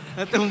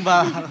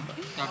 Tumbal.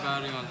 Tiap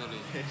hari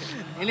nganterin.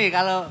 Ini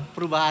kalau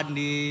perubahan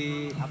di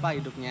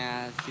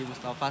hidupnya si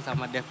Mustafa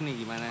sama Dev nih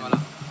gimana? Kalau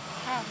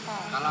Apa?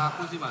 kalau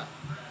aku sih, Mas.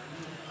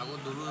 Aku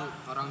dulu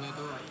orangnya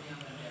itu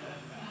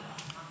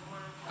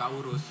gak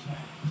urus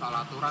soal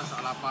aturan,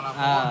 soal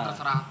apa-apa,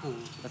 terserah aku.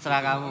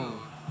 Terserah kamu.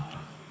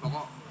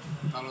 Pokok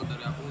kalau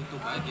dari aku itu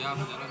baik ya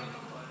aku jalanin.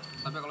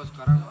 Tapi kalau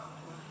sekarang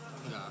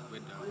enggak,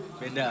 beda.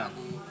 Beda.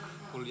 Aku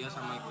kuliah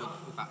sama ikut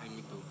UKM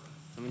itu.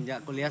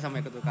 Semenjak kuliah sama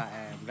ikut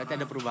UKM. Berarti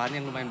ada perubahan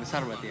yang lumayan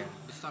besar berarti ya.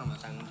 Besar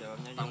Mas.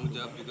 Tanggung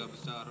jawab juga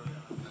besar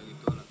kayak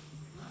gitu lah.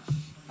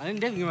 Kalian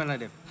Dev gimana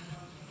Dev?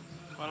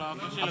 Kalau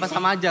aku sih Apa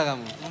sama aja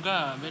kamu?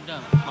 enggak, beda.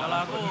 Kalau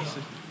aku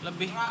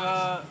lebih ke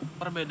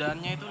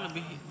perbedaannya itu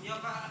lebih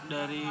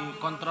dari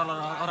kontrol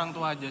orang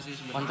tua aja sih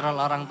sebenarnya. Kontrol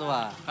orang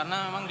tua.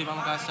 Karena memang di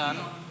Pamekasan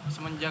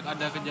semenjak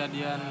ada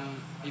kejadian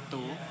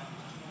itu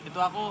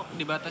aku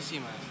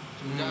dibatasi Mas.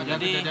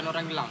 Jadi kejadian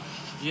orang hilang.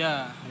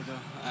 Iya, itu.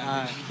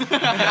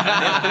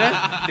 Terus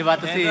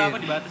dibatasi. Ya, itu aku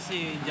dibatasi.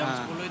 Jam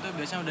 10 itu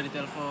biasanya udah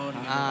ditelepon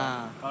gitu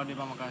kan. Kalau di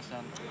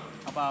Pamekasan.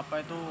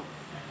 Apa-apa itu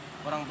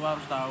orang tua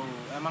harus tahu.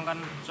 Emang kan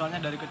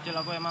soalnya dari kecil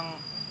aku emang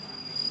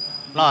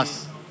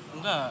Los.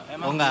 enggak,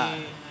 emang enggak.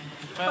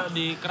 kayak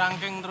di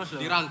kerangkeng terus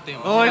loh. Dirantai.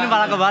 Oh, ini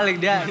malah kebalik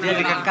dia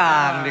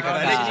dikekang. Kalau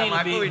di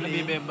sini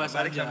lebih bebas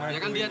aja. Ya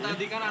kan dia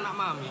tadi kan anak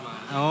mami Mas.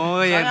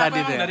 Oh, yang Soalnya tadi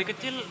aku tuh. emang dari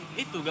kecil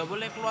itu gak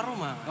boleh keluar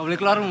rumah. Enggak boleh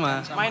keluar rumah.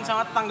 Main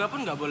sama tetangga pun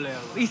gak boleh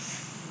aku. Is.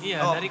 Iya,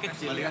 dari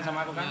kecil. Balikan sama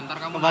aku kan. Ntar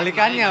kamu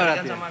Kebalikannya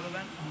berarti. Sama aku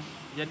kan.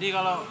 Jadi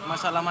kalau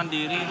masalah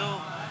mandiri itu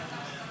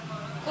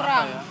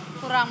kurang apa ya?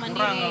 kurang mandiri.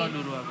 kurang kalau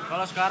dulu aku.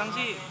 Kalau sekarang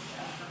sih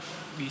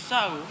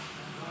bisa aku.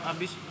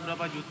 Habis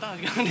berapa juta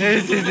sekarang.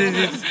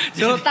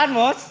 Sultan,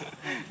 Bos.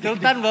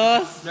 Sultan,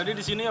 Bos. Jadi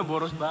di sini ya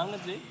boros banget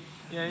sih.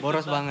 Ya, itu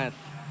Boros tak. banget.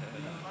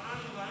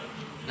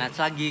 Nah,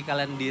 selagi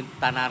kalian di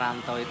Tanah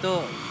Rantau itu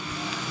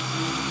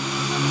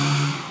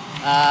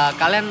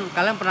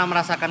kalian pernah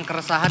merasakan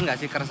keresahan nggak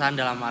sih? Keresahan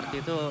dalam arti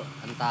itu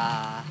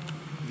entah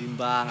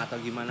bimbang atau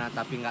gimana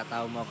tapi nggak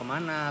tahu mau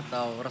kemana,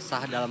 atau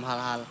resah dalam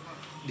hal-hal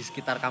di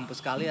sekitar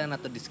kampus kalian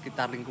atau di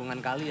sekitar lingkungan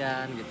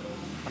kalian gitu.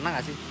 Pernah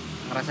nggak sih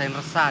ngerasain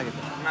resah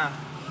gitu?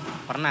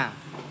 Pernah.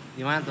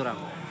 Gimana tuh, Ram?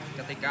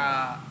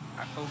 Ketika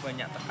aku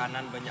banyak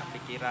tekanan, banyak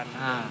pikiran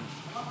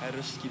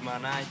harus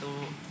gimana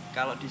itu,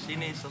 kalau di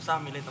sini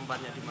susah milih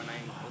tempatnya di mana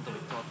yang untuk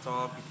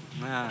cocok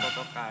gitu.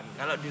 Cocokan.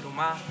 Kalau di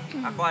rumah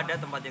aku ada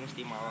tempat yang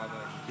istimewa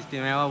Bang.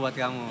 Istimewa buat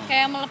kamu.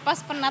 Kayak melepas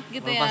penat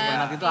gitu ya. Melepas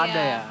penat itu Iya,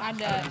 ada ya?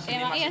 Ada.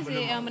 Emang iya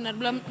sih, yang benar.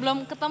 Belum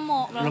ketemu.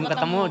 Belum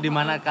ketemu di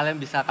mana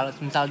kalian bisa, kalau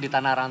misal di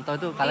Tanah Rantau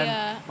itu kalian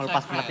Iya.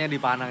 melepas penatnya di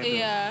Panang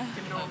itu. Iya.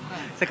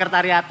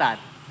 Sekretariatan.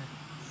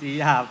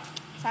 Siap.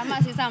 Sama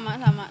sih, sama.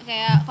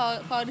 Kayak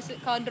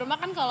kalau di rumah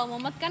kan kalau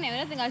mumet kan ya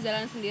udah tinggal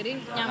jalan sendiri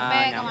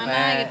nyampe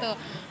kemana gitu.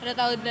 Udah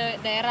tahu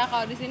daerah.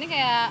 Kalau di sini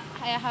kayak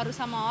harus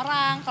sama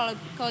orang. Kalau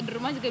di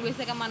rumah juga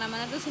biasa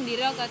kemana-mana tuh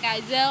sendiri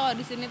kayak aja. Kalau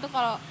di sini tuh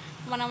kalau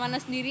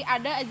kemana-mana sendiri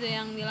ada aja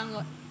yang bilang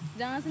kok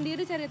jangan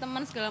sendiri, cari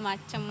teman segala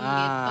macem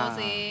gitu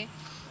sih.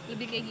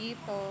 Lebih kayak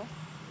gitu.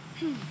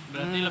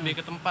 Berarti lebih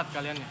ke tempat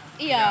kalian ya?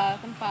 Iya,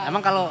 tempat.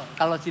 Emang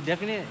kalau si Dev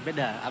ini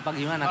beda apa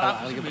gimana kalau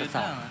aku lagi sih beda,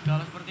 bersah? Mas.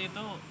 Kalau seperti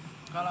itu,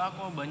 kalau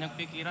aku banyak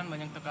pikiran,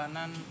 banyak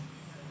tekanan,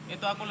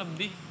 itu aku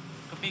lebih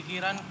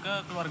kepikiran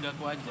ke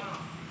keluargaku aja.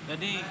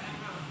 Jadi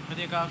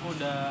ketika aku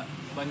udah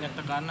banyak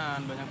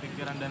tekanan, banyak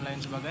pikiran dan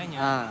lain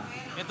sebagainya,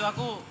 itu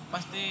aku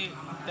pasti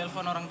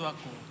telepon orang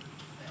tuaku.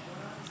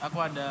 Aku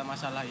ada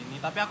masalah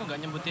ini, tapi aku gak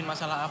nyebutin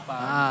masalah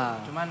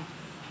apa. Cuman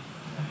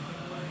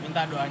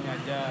minta doanya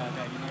aja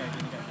kayak gini.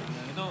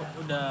 Itu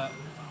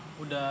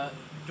udah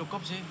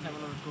cukup sih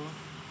menurutku.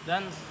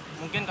 Dan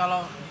mungkin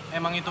kalau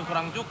emang itu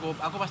kurang cukup,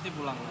 aku pasti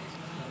pulang,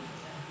 Mas.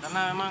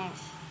 Karena memang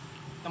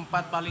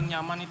tempat paling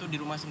nyaman itu di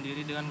rumah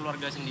sendiri dengan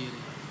keluarga sendiri.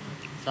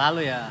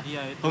 Selalu ya?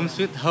 Iya, itu. Home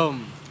sweet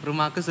home.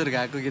 Rumahku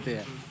surgaku gitu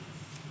ya.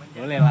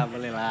 Boleh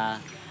lah.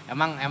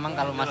 Emang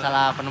kalau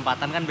masalah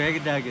penempatan kan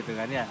beda gitu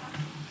kan ya.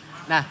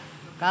 Nah,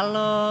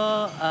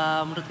 kalau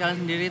menurut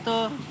kalian sendiri itu,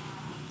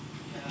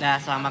 nah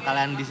selama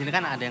kalian di sini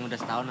kan ada yang udah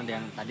setahun, ada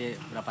yang tadi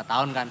berapa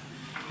tahun kan.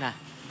 Nah,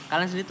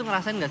 kalian sendiri tuh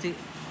ngerasain nggak sih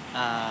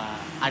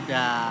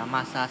ada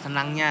masa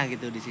senangnya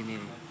gitu di sini?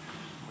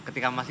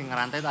 Ketika masih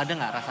ngerantau itu ada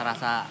nggak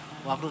rasa-rasa,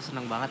 wah aku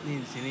seneng banget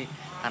nih di sini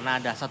karena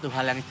ada satu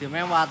hal yang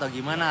istimewa atau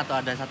gimana, atau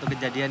ada satu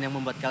kejadian yang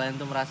membuat kalian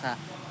tuh merasa,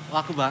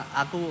 wah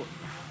aku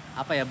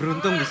apa ya,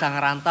 beruntung bisa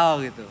ngerantau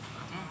gitu?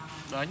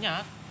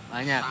 Banyak.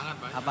 Sangat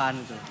banyak.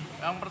 Apaan itu?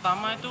 Yang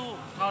pertama itu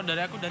kalau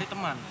dari aku dari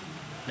teman.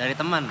 Dari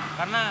teman.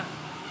 Karena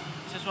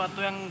sesuatu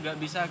yang nggak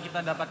bisa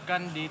kita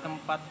dapatkan di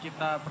tempat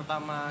kita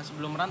pertama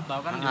sebelum rantau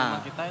kan, di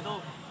rumah kita itu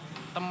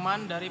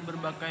teman dari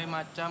berbagai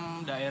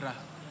macam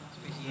daerah.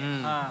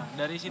 Nah,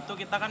 dari situ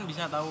kita kan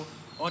bisa tahu,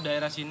 oh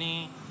daerah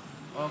sini,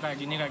 oh kayak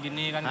gini kan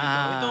gitu.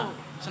 Itu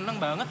seneng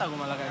banget aku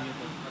malah kayak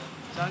gitu.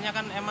 Soalnya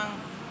kan emang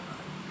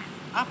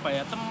apa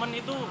ya, temen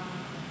itu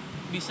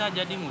bisa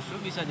jadi musuh,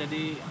 bisa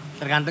jadi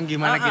Tergantung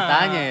gimana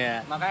kitanya ya.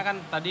 Makanya kan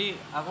tadi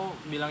aku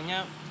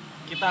bilangnya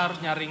kita harus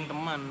nyaring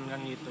teman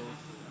kan gitu.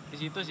 Di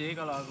situ sih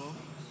kalau aku.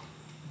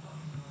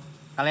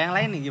 Kalau yang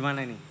lain nih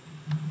gimana nih?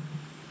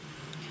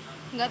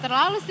 Nggak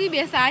terlalu sih,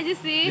 biasa aja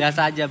sih.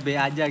 Biasa aja, B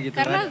aja gitu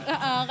Karena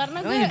kan. karena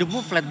Emang gue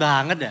hidupmu flat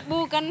banget ya?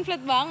 bukan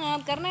flat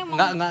banget, karena emang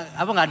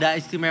Enggak ada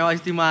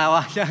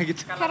istimewanya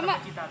gitu. karena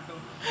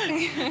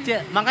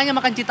Makanya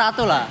makan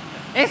citato lah.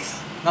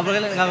 Enggak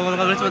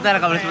boleh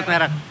sebut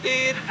merek.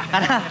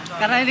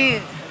 Karena ini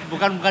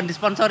bukan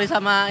disponsori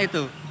sama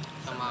itu.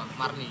 Sama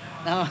Marni.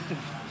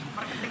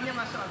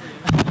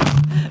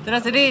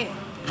 Terus ini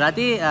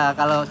Berarti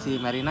kalau si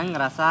Merina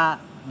ngerasa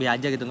biasa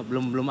aja gitu,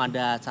 belum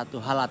ada satu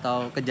hal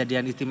atau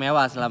kejadian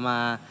istimewa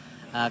selama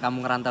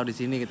kamu ngerantau di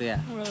sini gitu ya?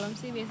 Belum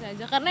sih, biasa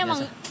aja.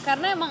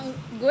 Karena emang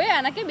gue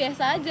anaknya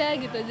biasa aja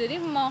gitu. Jadi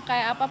mau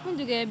kayak apapun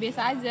juga ya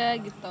biasa aja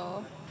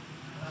gitu.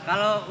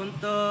 Kalau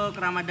untuk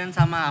Ramadan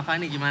sama Ava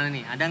nih gimana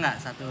nih? Ada nggak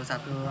satu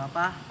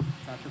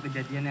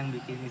kejadian yang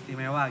bikin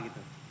istimewa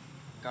gitu?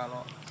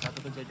 Kalau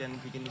satu kejadian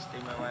bikin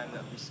istimewa yang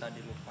nggak bisa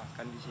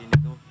dilupakan di sini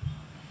tuh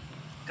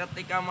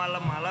ketika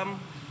malam-malam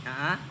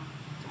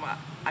cuma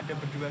ada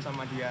berdua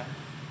sama dia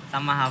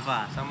Sama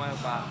Ava? sama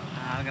Pak.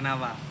 Nah,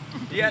 kenapa?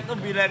 Dia tuh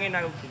bilangin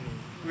aku gini,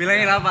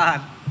 Bilangin apaan?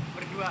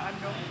 berduaan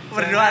dong.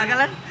 Berduaan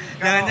kalian?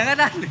 Jangan-jangan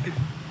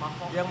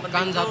Yang penting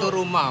Kan tuh satu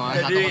rumah,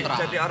 Mas, satu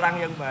kontrakan. jadi orang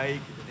yang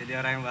baik gitu. jadi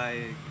orang yang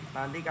baik.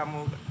 Nanti kamu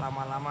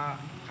lama-lama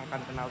akan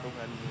kenal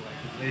Tuhanmu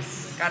gitu.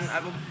 Wis. Kan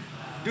aku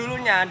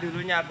dulunya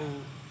aku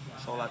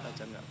sholat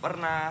aja nggak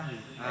pernah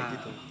kayak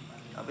gitu.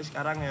 Tapi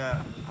sekarang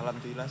ya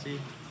alhamdulillah sih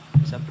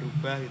bisa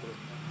berubah gitu.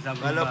 Bisa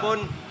berubah. Walaupun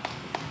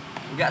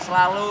nggak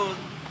selalu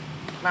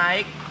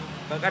naik,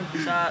 bahkan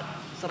bisa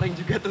sering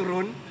juga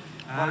turun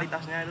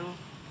kualitasnya itu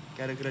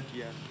gara-gara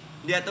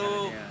dia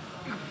tuh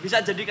bisa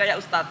jadi kayak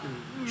ustadz tuh.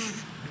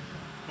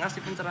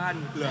 Ngasih pencerahan.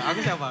 Lah, aku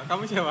siapa?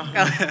 Kamu siapa?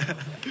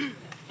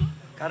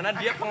 Karena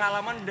dia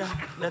pengalaman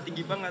udah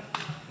tinggi banget.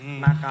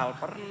 Nakal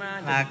pernah,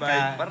 jadi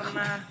baik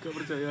pernah. Gak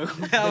percaya aku.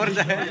 Nggak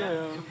percaya.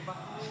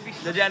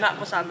 Jadi anak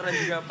pesantren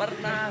juga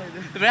pernah gitu.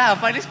 Sebenarnya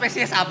apa ini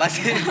spesies apa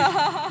sih?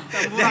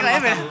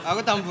 Campuran. Aku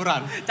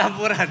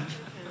Campuran.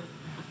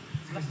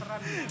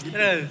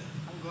 Terus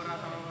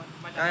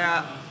Kayak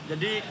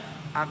jadi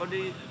aku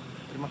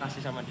terima kasih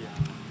sama dia.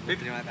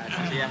 terima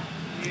kasih ya.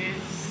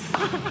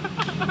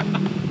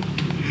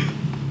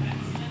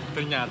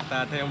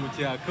 Ternyata ada yang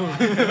muji aku.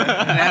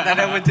 Ternyata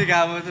ada yang muji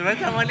kamu.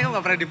 Sebenarnya sama ini kamu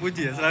gak pernah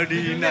dipuji ya, selalu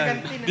dihina.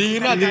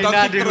 Dihina,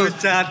 ditoksik terus,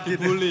 dihujat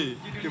gitu.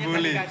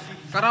 dibully.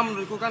 Karena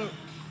menurutku kan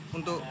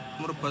untuk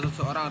merubah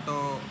seseorang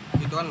atau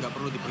itu kan nggak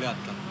perlu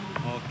diperlihatkan.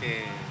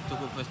 Oke.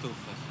 Cukup face to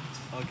face.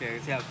 Oke,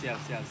 siap.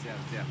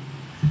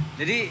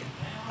 Jadi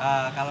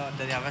kalau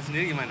dari apa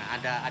sendiri gimana?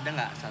 Ada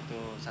nggak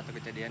satu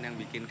kejadian yang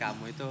bikin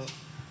kamu itu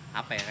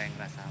apa ya, kayak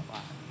ngerasa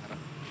wah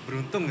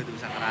beruntung gitu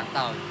bisa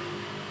ngerantau?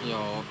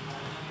 Yo,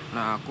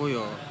 nah aku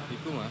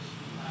itu Mas.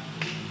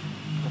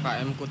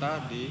 UKM ku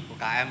tadi.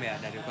 UKM ya,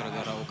 dari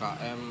Gara-gara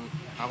UKM,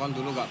 aku kan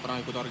dulu nggak pernah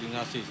ikut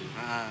organisasi sih.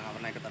 Nggak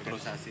pernah ikut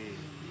organisasi.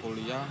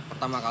 Kuliah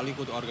pertama kali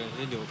ikut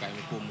organisasi di UKM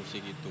ku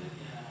musik itu.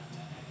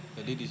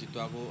 Jadi di situ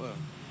aku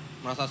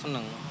merasa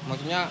seneng.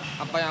 Maksudnya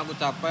apa yang aku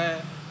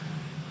capai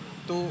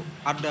itu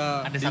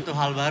ada satu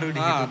hal baru di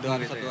hidupku ada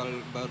gitu satu ya? hal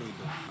baru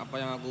itu. Apa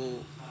yang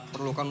aku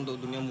perlukan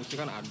untuk dunia musik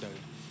kan ada.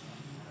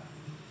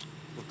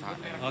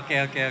 UKM.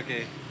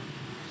 Oke.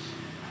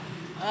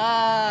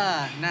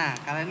 Nah,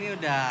 kalian ini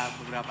udah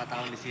beberapa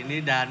tahun di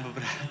sini dan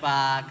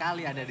beberapa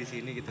kali ada di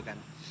sini gitu kan.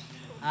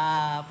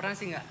 Pernah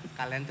sih nggak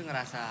kalian tuh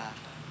ngerasa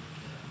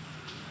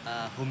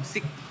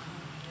homesick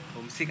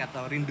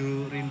atau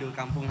rindu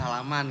kampung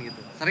halaman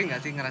gitu? Sering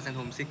nggak sih ngerasain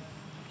homesick?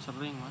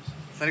 Sering, Mas.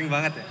 Sering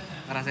banget ya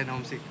ngerasain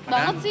homesick.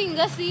 Banget sih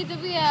enggak sih,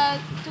 tapi ya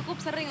cukup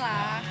sering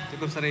lah.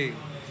 Cukup sering.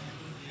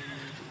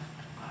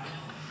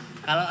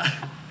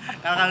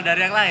 Kalau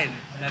dari yang lain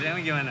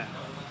gimana?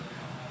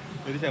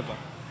 Dari siapa?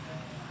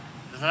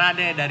 Terserah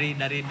deh, dari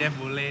Dev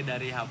boleh,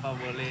 dari Hava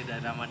boleh,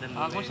 dari Ramadan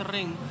boleh. Aku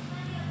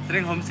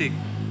sering homesick.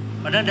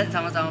 Padahal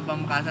sama-sama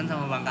Pamekasan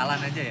sama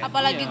Bangkalan aja ya.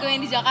 Apalagi gue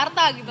yang di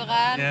Jakarta gitu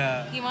kan.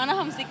 Iya. Gimana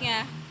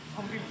homesicknya?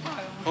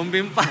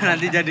 Hompimpah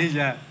nanti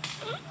jadinya.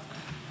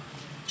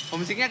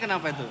 Homesicknya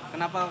kenapa itu?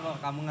 Kenapa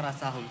kok kamu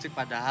ngerasa homesick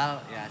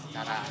padahal ya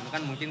secara itu kan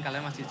mungkin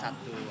kalian masih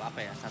satu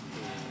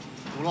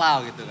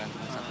pulau gitu kan,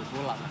 masih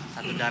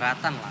satu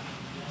daratan lah.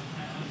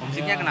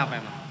 Homesicknya kenapa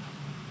emang?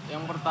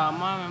 Yang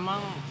pertama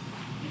memang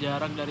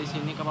jarak dari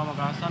sini ke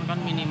Pamekasan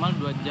kan minimal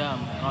 2 jam.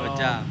 2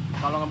 jam.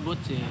 Kalau ngebut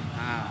sih.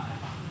 Nah,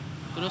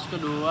 Terus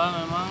kedua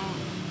memang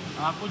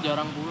aku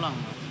jarang pulang.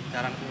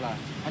 jarang pulang.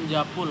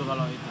 Anjapul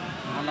kalau itu.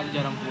 Anak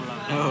jarang pulang.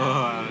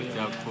 Oh,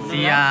 Japur.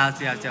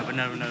 Siap,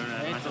 benar.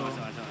 Ya, Masuk.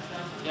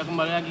 Ya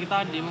kembali lagi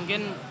tadi,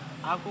 mungkin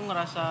aku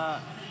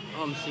ngerasa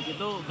homesick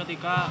itu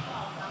ketika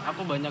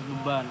aku banyak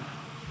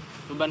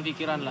beban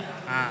pikiran lah.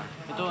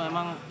 Itu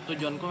memang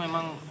tujuanku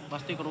memang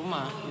pasti ke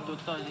rumah, itu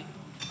toh sih.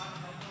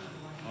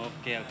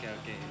 Oke.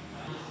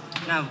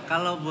 Nah,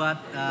 kalau buat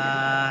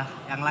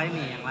yang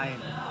lain.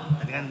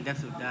 Tadi kan Dev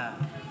sudah,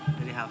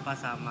 dari Hava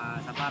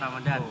sama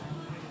Ramadan.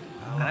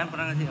 Kalian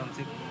pernah nggak sih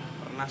homesick?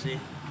 Pernah sih,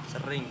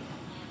 sering.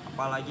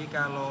 Apalagi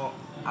kalau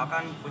aku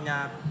kan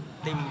punya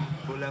tim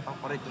bola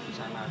favorit di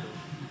sana tuh.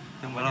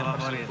 Tim bola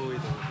favorit?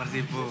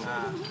 Persibo.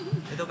 Nah,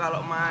 itu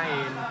kalau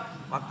main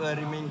waktu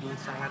hari Minggu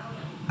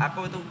aku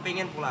itu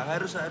pengen pulang,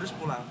 harus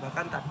pulang.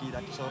 Bahkan tadi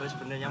sore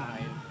sebenarnya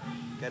main.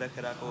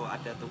 Gara-gara aku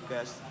ada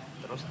tugas,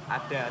 terus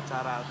ada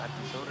acara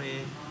tadi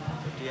sore.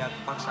 Jadi aku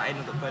paksain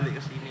untuk balik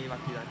ke sini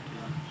pagi-pagi.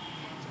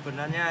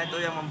 Sebenarnya itu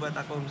yang membuat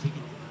aku homesick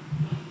gitu.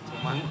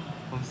 Cuman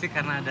Homesick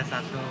karena ada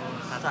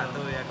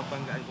satu ya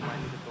kebanggaan main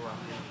itu doang.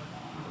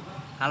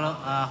 Kalau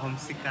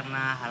homesick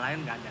karena hal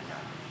lain nggak ada.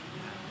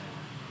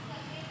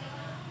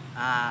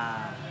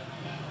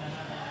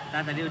 Kita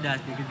tadi udah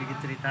sedikit-sedikit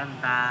cerita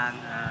tentang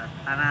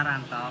Tanah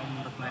Rantau.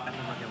 Menurut mereka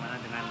itu bagaimana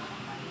dengan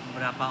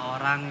beberapa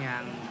orang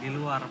yang di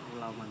luar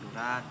Pulau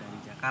Madura, dari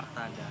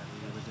Jakarta,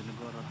 dari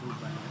Bojonegoro,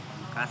 Tuban, dan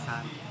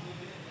Pamekasan.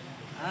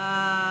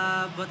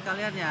 Buat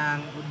kalian yang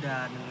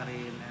udah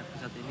dengerin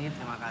episode ini,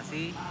 terima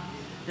kasih.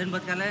 Dan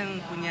buat kalian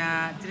yang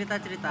punya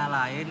cerita-cerita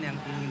lain yang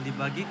ingin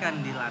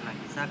dibagikan di Lana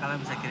Kisah, kalian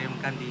bisa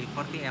kirimkan di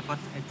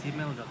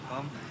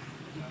 40efforts@gmail.com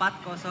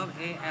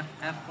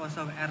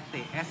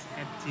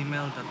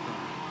 40EFF0RTS@gmail.com.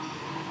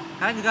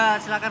 Kalian juga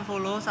silakan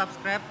follow,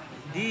 subscribe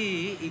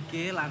di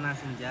IG Lana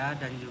Senja,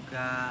 dan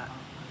juga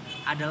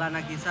ada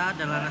Lana Kisah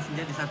dan Lana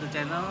Senja di satu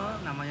channel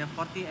namanya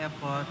 40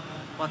 Effort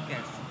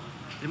Podcast.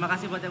 Terima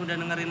kasih buat yang udah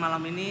dengerin malam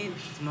ini.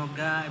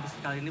 Semoga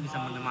episode kali ini bisa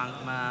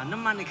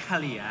menemani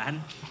kalian.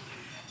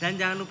 Dan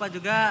jangan lupa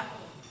juga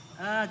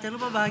jangan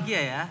lupa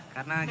bahagia ya,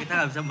 karena kita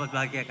nggak bisa membuat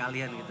bahagia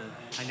kalian gitu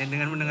hanya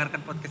dengan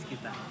mendengarkan podcast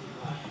kita.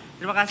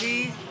 Terima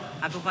kasih,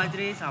 aku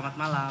Fajri, selamat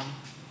malam.